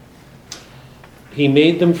so, he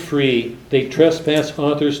made them free. They trespass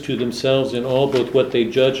authors to themselves in all, both what they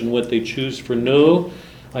judge and what they choose. For no,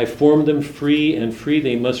 I formed them free, and free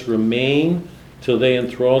they must remain till they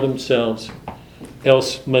enthrall themselves,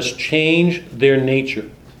 else must change their nature.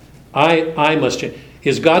 I must change.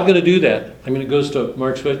 Is God going to do that? I mean, it goes to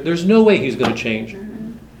Mark's question. There's no way he's going to change.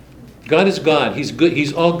 God is God. He's good.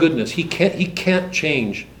 He's all goodness. He can't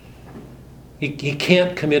change. He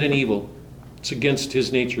can't commit an evil. It's against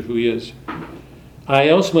his nature, who he is. I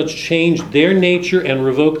else must change their nature and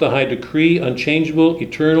revoke the high decree, unchangeable,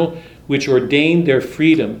 eternal, which ordained their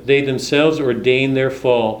freedom. They themselves ordained their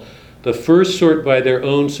fall. The first sort by their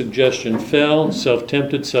own suggestion fell,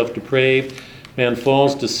 self-tempted, self-depraved. Man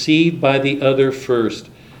falls deceived by the other first.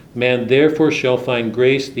 Man therefore shall find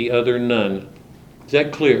grace, the other none. Is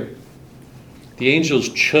that clear? The angels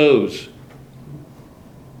chose.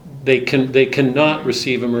 They cannot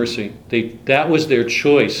receive a mercy. That was their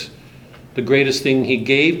choice. The greatest thing he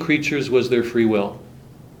gave creatures was their free will.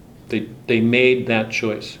 They made that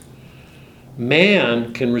choice.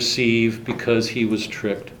 Man can receive because he was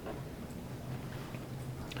tricked.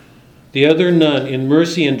 The other none, in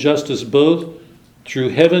mercy and justice both, through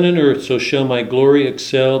heaven and earth, so shall my glory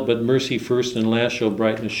excel, but mercy first and last shall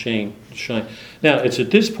brighten shine. Now, it's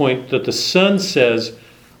at this point that the Son says,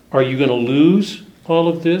 are you going to lose all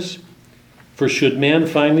of this? For should man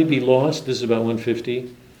finally be lost, this is about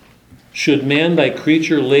 150, should man thy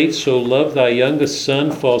creature late so love thy youngest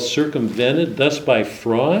son fall circumvented thus by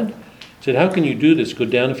fraud? He said, how can you do this? Go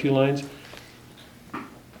down a few lines.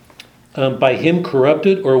 By him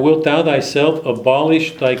corrupted, or wilt thou thyself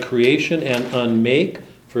abolish thy creation and unmake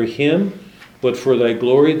for him what for thy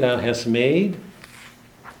glory thou hast made?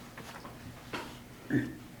 The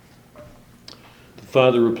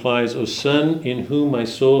Father replies, O Son, in whom my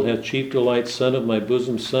soul hath chief delight, Son of my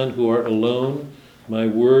bosom, Son, who art alone, my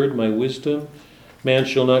word, my wisdom. Man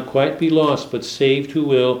shall not quite be lost, but saved who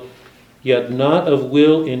will, yet not of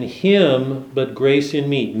will in him, but grace in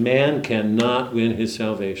me. Man cannot win his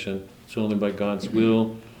salvation. It's only by God's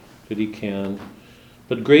will that he can.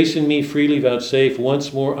 But grace in me freely vouchsafe.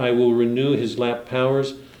 Once more I will renew his lap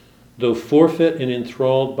powers, though forfeit and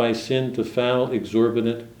enthralled by sin to foul,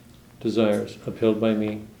 exorbitant desires, upheld by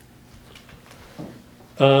me.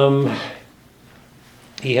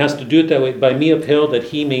 He has to do it that way. By me upheld, that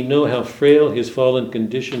he may know how frail his fallen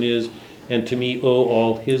condition is, and to me owe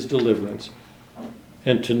all his deliverance.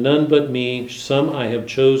 And to none but me, some I have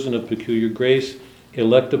chosen of peculiar grace,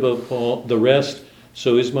 elect above all the rest,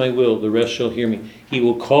 so is my will, the rest shall hear me. He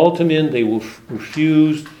will call to men, they will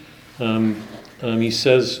refuse. He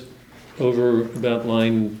says over about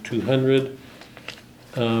line 200,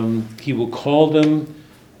 he will call them,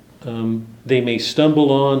 they may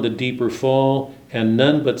stumble on the deeper fall, and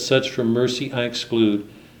none but such from mercy I exclude.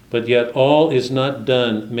 But yet all is not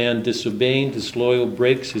done. Man disobeying, disloyal,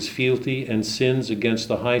 breaks his fealty and sins against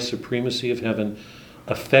the high supremacy of heaven.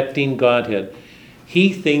 affecting Godhead.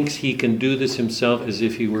 He thinks he can do this himself as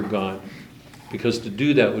if he were God. Because to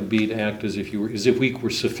do that would be to act as if we were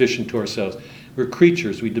sufficient to ourselves. We're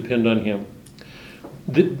creatures, we depend on him.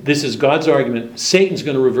 This is God's argument. Satan's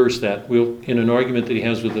going to reverse that in an argument that he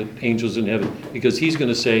has with the angels in heaven, because he's going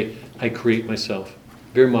to say, I create myself.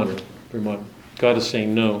 Very modern, very modern. God is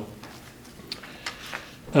saying no.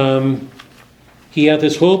 He hath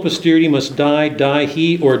his whole posterity must die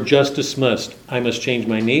he, or justice must. I must change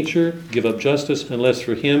my nature, give up justice, unless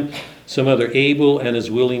for him some other able and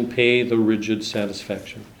is willing pay the rigid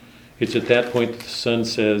satisfaction. It's at that point that the Son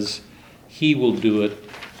says he will do it,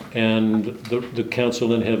 and the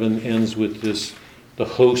council in heaven ends with the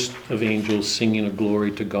host of angels singing a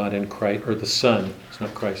glory to God and Christ, or the Son. It's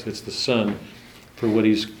not Christ, it's the Son, for what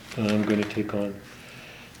he's going to take on.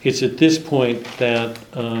 It's at this point that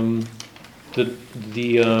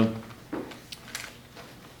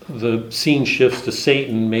the scene shifts to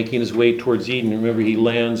Satan making his way towards Eden. Remember, he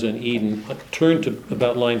lands in Eden. Turn to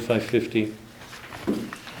about line 550.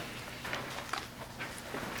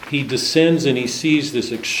 He descends and he sees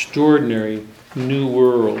this extraordinary new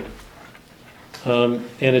world. And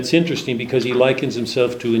it's interesting because he likens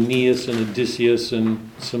himself to Aeneas and Odysseus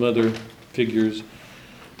and some other figures.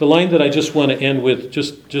 The line that I just want to end with,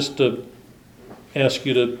 just to ask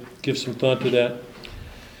you to give some thought to that.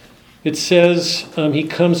 It says, he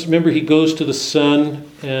goes to the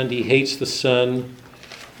sun and he hates the sun.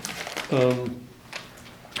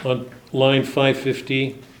 On line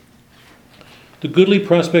 550, the goodly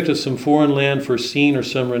prospect of some foreign land foreseen or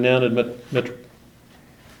some renowned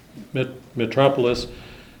metropolis,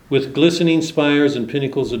 with glistening spires and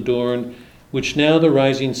pinnacles adorned, which now the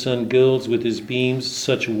rising sun gilds with his beams,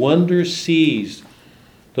 such wonder seized,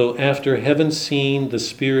 though after heaven seen the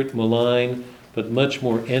spirit malign, but much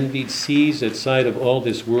more envied sees at sight of all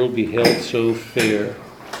this world beheld so fair.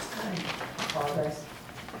 I apologize.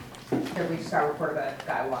 Here we just got a report of a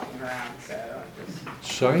guy walking around, so just...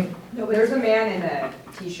 Sorry? No, there's a man in a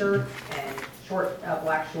t-shirt and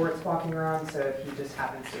black shorts walking around, so if he just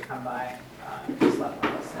happens to come by, just let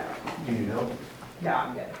us know. Do you know? No,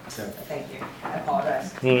 I'm good. Okay. Thank you. I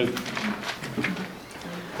apologize.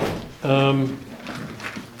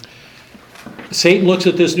 Satan looks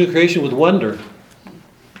at this new creation with wonder.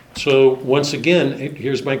 So once again,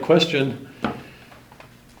 here's my question.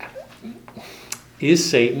 Is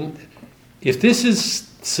Satan, if this is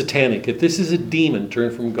satanic, if this is a demon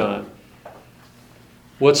turned from God,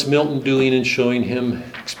 what's Milton doing in showing him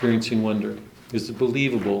experiencing wonder? Is it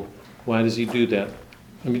believable? Why does he do that?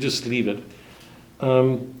 Let me just leave it.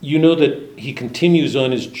 You know that he continues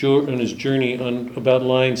on his journey on about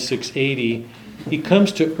line 680. He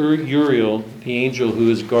comes to Uriel, the angel who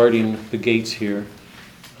is guarding the gates here,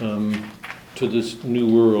 to this new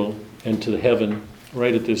world and to heaven,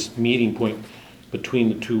 right at this meeting point between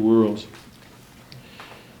the two worlds.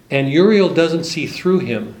 And Uriel doesn't see through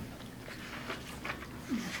him.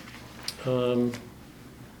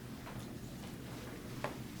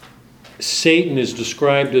 Satan is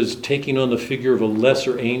described as taking on the figure of a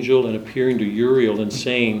lesser angel and appearing to Uriel and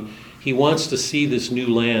saying he wants to see this new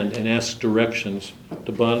land and asks directions.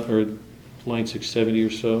 Line 670 or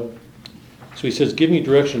so. So he says, give me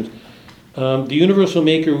directions. The universal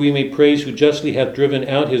maker we may praise, who justly hath driven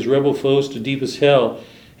out his rebel foes to deepest hell,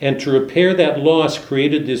 and to repair that loss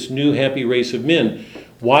created this new happy race of men.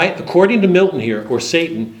 Why, according to Milton here, or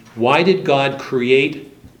Satan, why did God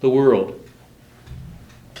create the world?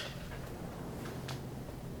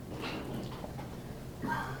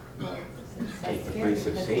 Take the place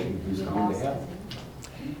of Satan, who's gone to hell.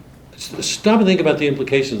 Stop and think about the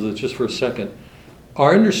implications of this just for a second.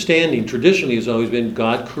 Our understanding traditionally has always been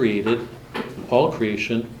God created all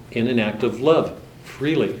creation in an act of love,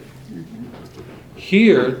 freely.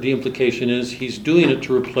 Here, the implication is he's doing it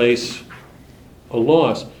to replace a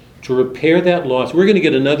loss, to repair that loss. We're going to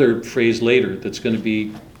get another phrase later that's going to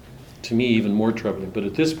be, to me, even more troubling. But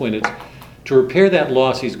at this point, it's to repair that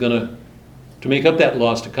loss, he's going to make up that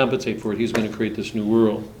loss, to compensate for it, he's going to create this new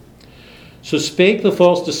world. So spake the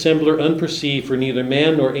false dissembler unperceived, for neither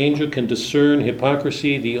man nor angel can discern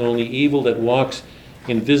hypocrisy, the only evil that walks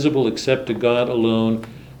invisible except to God alone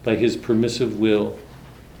by his permissive will.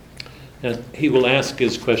 Now, he will ask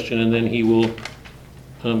his question and then he will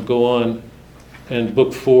go on. And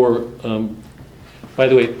book 4, by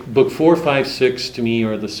the way, book 4, 5, 6 to me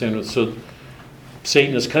are the center. So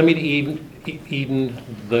Satan is coming to Eden.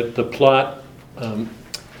 The plot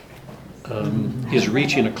is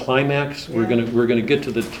reaching a climax. We're going to get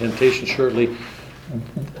to the temptation shortly.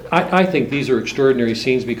 I think these are extraordinary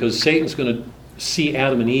scenes because Satan's going to see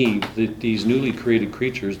Adam and Eve, these newly created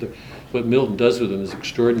creatures, what Milton does with them is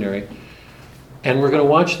extraordinary. And we're going to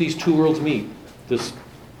watch these two worlds meet. This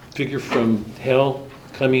figure from hell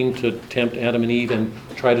coming to tempt Adam and Eve and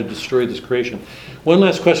try to destroy this creation. One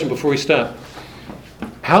last question before we stop.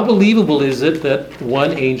 How believable is it that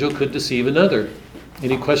one angel could deceive another?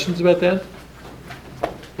 Any questions about that?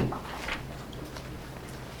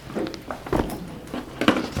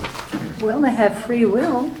 Well, they have free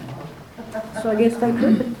will, so I guess they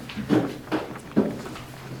could.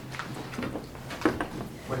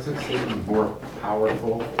 Wasn't Satan more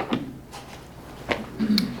powerful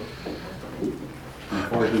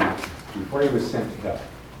before he was sent to hell?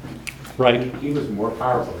 Right. He was more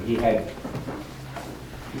powerful. He was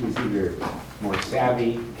either more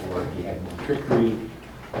savvy, or he had more trickery,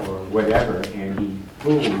 or whatever, and he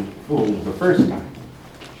fooled the first time.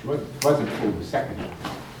 He wasn't fooled the second time.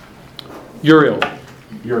 Uriel.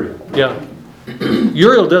 Yeah.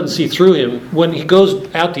 Uriel doesn't see through him. When he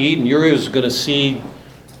goes out to Eden, Uriel's going to see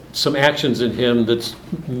some actions in him that's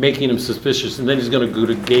making him suspicious, and then he's going to go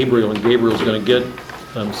to Gabriel, and Gabriel's going to get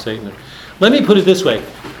Satan. Let me put it this way.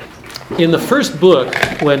 In the first book,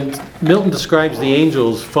 when Milton describes the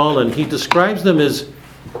angels fallen, he describes them as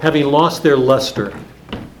having lost their luster.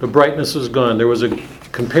 The brightness was gone. There was a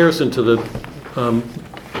comparison to the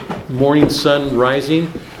morning sun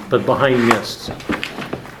rising, but behind mists.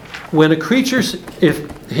 When a creature,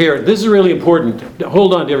 this is really important.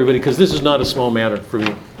 Hold on to everybody, because this is not a small matter for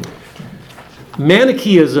me.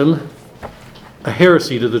 Manichaeism, a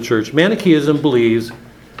heresy to the church. Manichaeism believes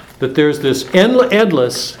that there's this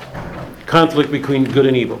endless conflict between good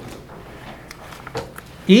and evil.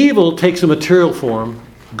 Evil takes a material form.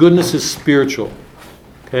 Goodness is spiritual.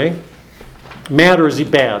 Okay? Matter is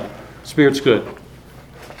bad. Spirit's good.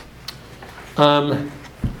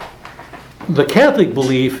 The Catholic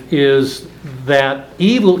belief is that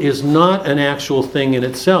evil is not an actual thing in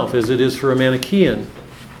itself, as it is for a Manichaean.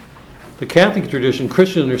 The Catholic tradition,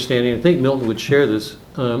 Christian understanding, I think Milton would share this,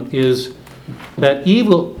 is that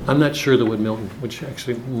evil, I'm not sure that would Milton,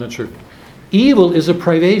 I'm not sure. Evil is a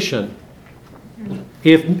privation.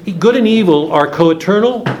 If good and evil are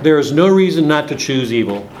co-eternal, there is no reason not to choose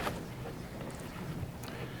evil.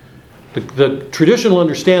 The traditional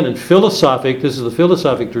understanding, this is the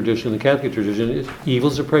philosophic tradition, the Catholic tradition, is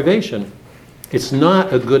evil is a privation. It's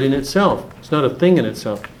not a good in itself. It's not a thing in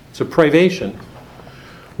itself. It's a privation.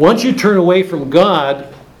 Once you turn away from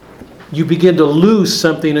God, you begin to lose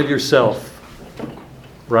something of yourself.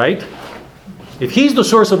 Right? If He's the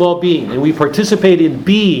source of all being, and we participate in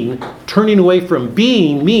being, turning away from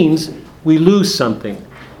being means we lose something.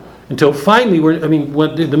 Until finally, when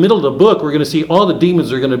in the middle of the book, we're going to see all the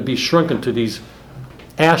demons are going to be shrunken to these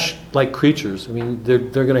ash-like creatures. They're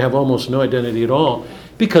going to have almost no identity at all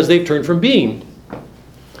because they've turned from being.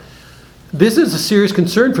 This is a serious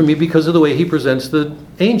concern for me because of the way he presents the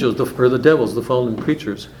angels, or the devils, the fallen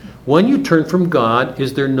creatures. When you turn from God,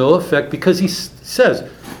 is there no effect? Because he says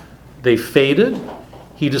they faded.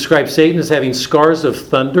 He describes Satan as having scars of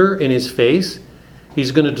thunder in his face.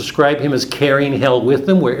 He's going to describe him as carrying hell with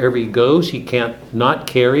him wherever he goes. He can't not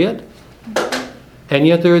carry it. And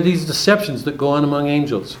yet there are these deceptions that go on among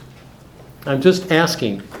angels. I'm just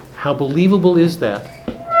asking, how believable is that?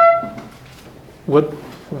 What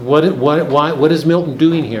is Milton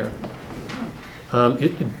doing here?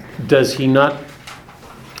 Does he not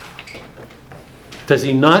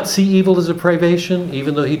see evil as a privation,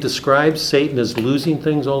 even though he describes Satan as losing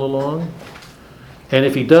things all along? And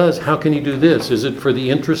if he does, how can he do this? Is it for the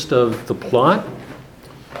interest of the plot?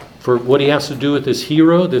 For what he has to do with this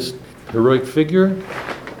hero, this heroic figure?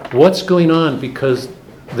 What's going on? Because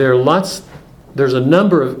there's a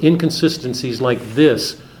number of inconsistencies like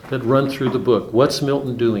this that run through the book. What's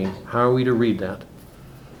Milton doing? How are we to read that?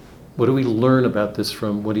 What do we learn about this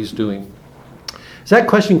from what he's doing? Is that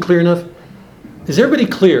question clear enough? Is everybody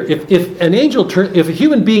clear? If a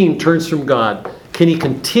human being turns from God, can he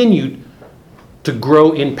continue to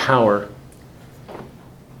grow in power?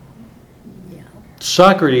 Yeah.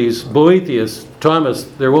 Socrates, Boethius, Thomas,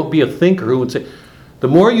 there won't be a thinker who would say, the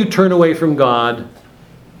more you turn away from God,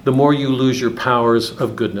 the more you lose your powers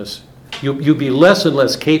of goodness. You'll be less and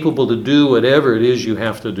less capable to do whatever it is you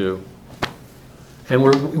have to do. And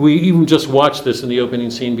we even just watched this in the opening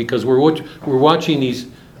scene because we're watching these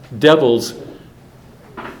devils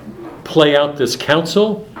play out this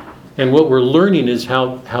council, and what we're learning is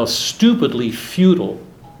how stupidly futile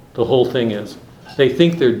the whole thing is. They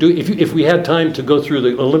think they're doing. If we had time to go through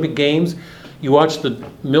the Olympic Games, you watch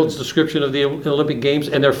Milton's description of the Olympic Games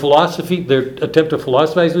and their philosophy, their attempt to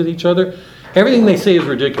philosophize with each other. Everything they say is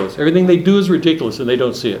ridiculous. Everything they do is ridiculous, and they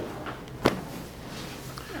don't see it.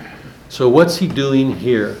 So what's he doing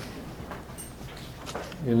here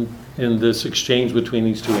in this exchange between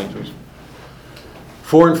these two angels?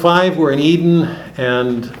 4 and 5 were in Eden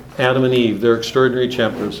and Adam and Eve. They're extraordinary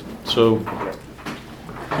chapters. So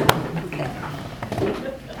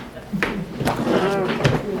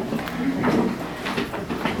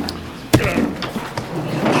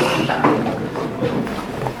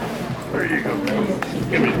There you go.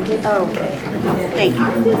 Okay, thank you.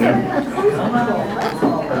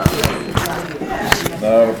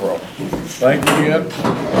 Not a problem. Thank you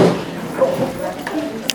again.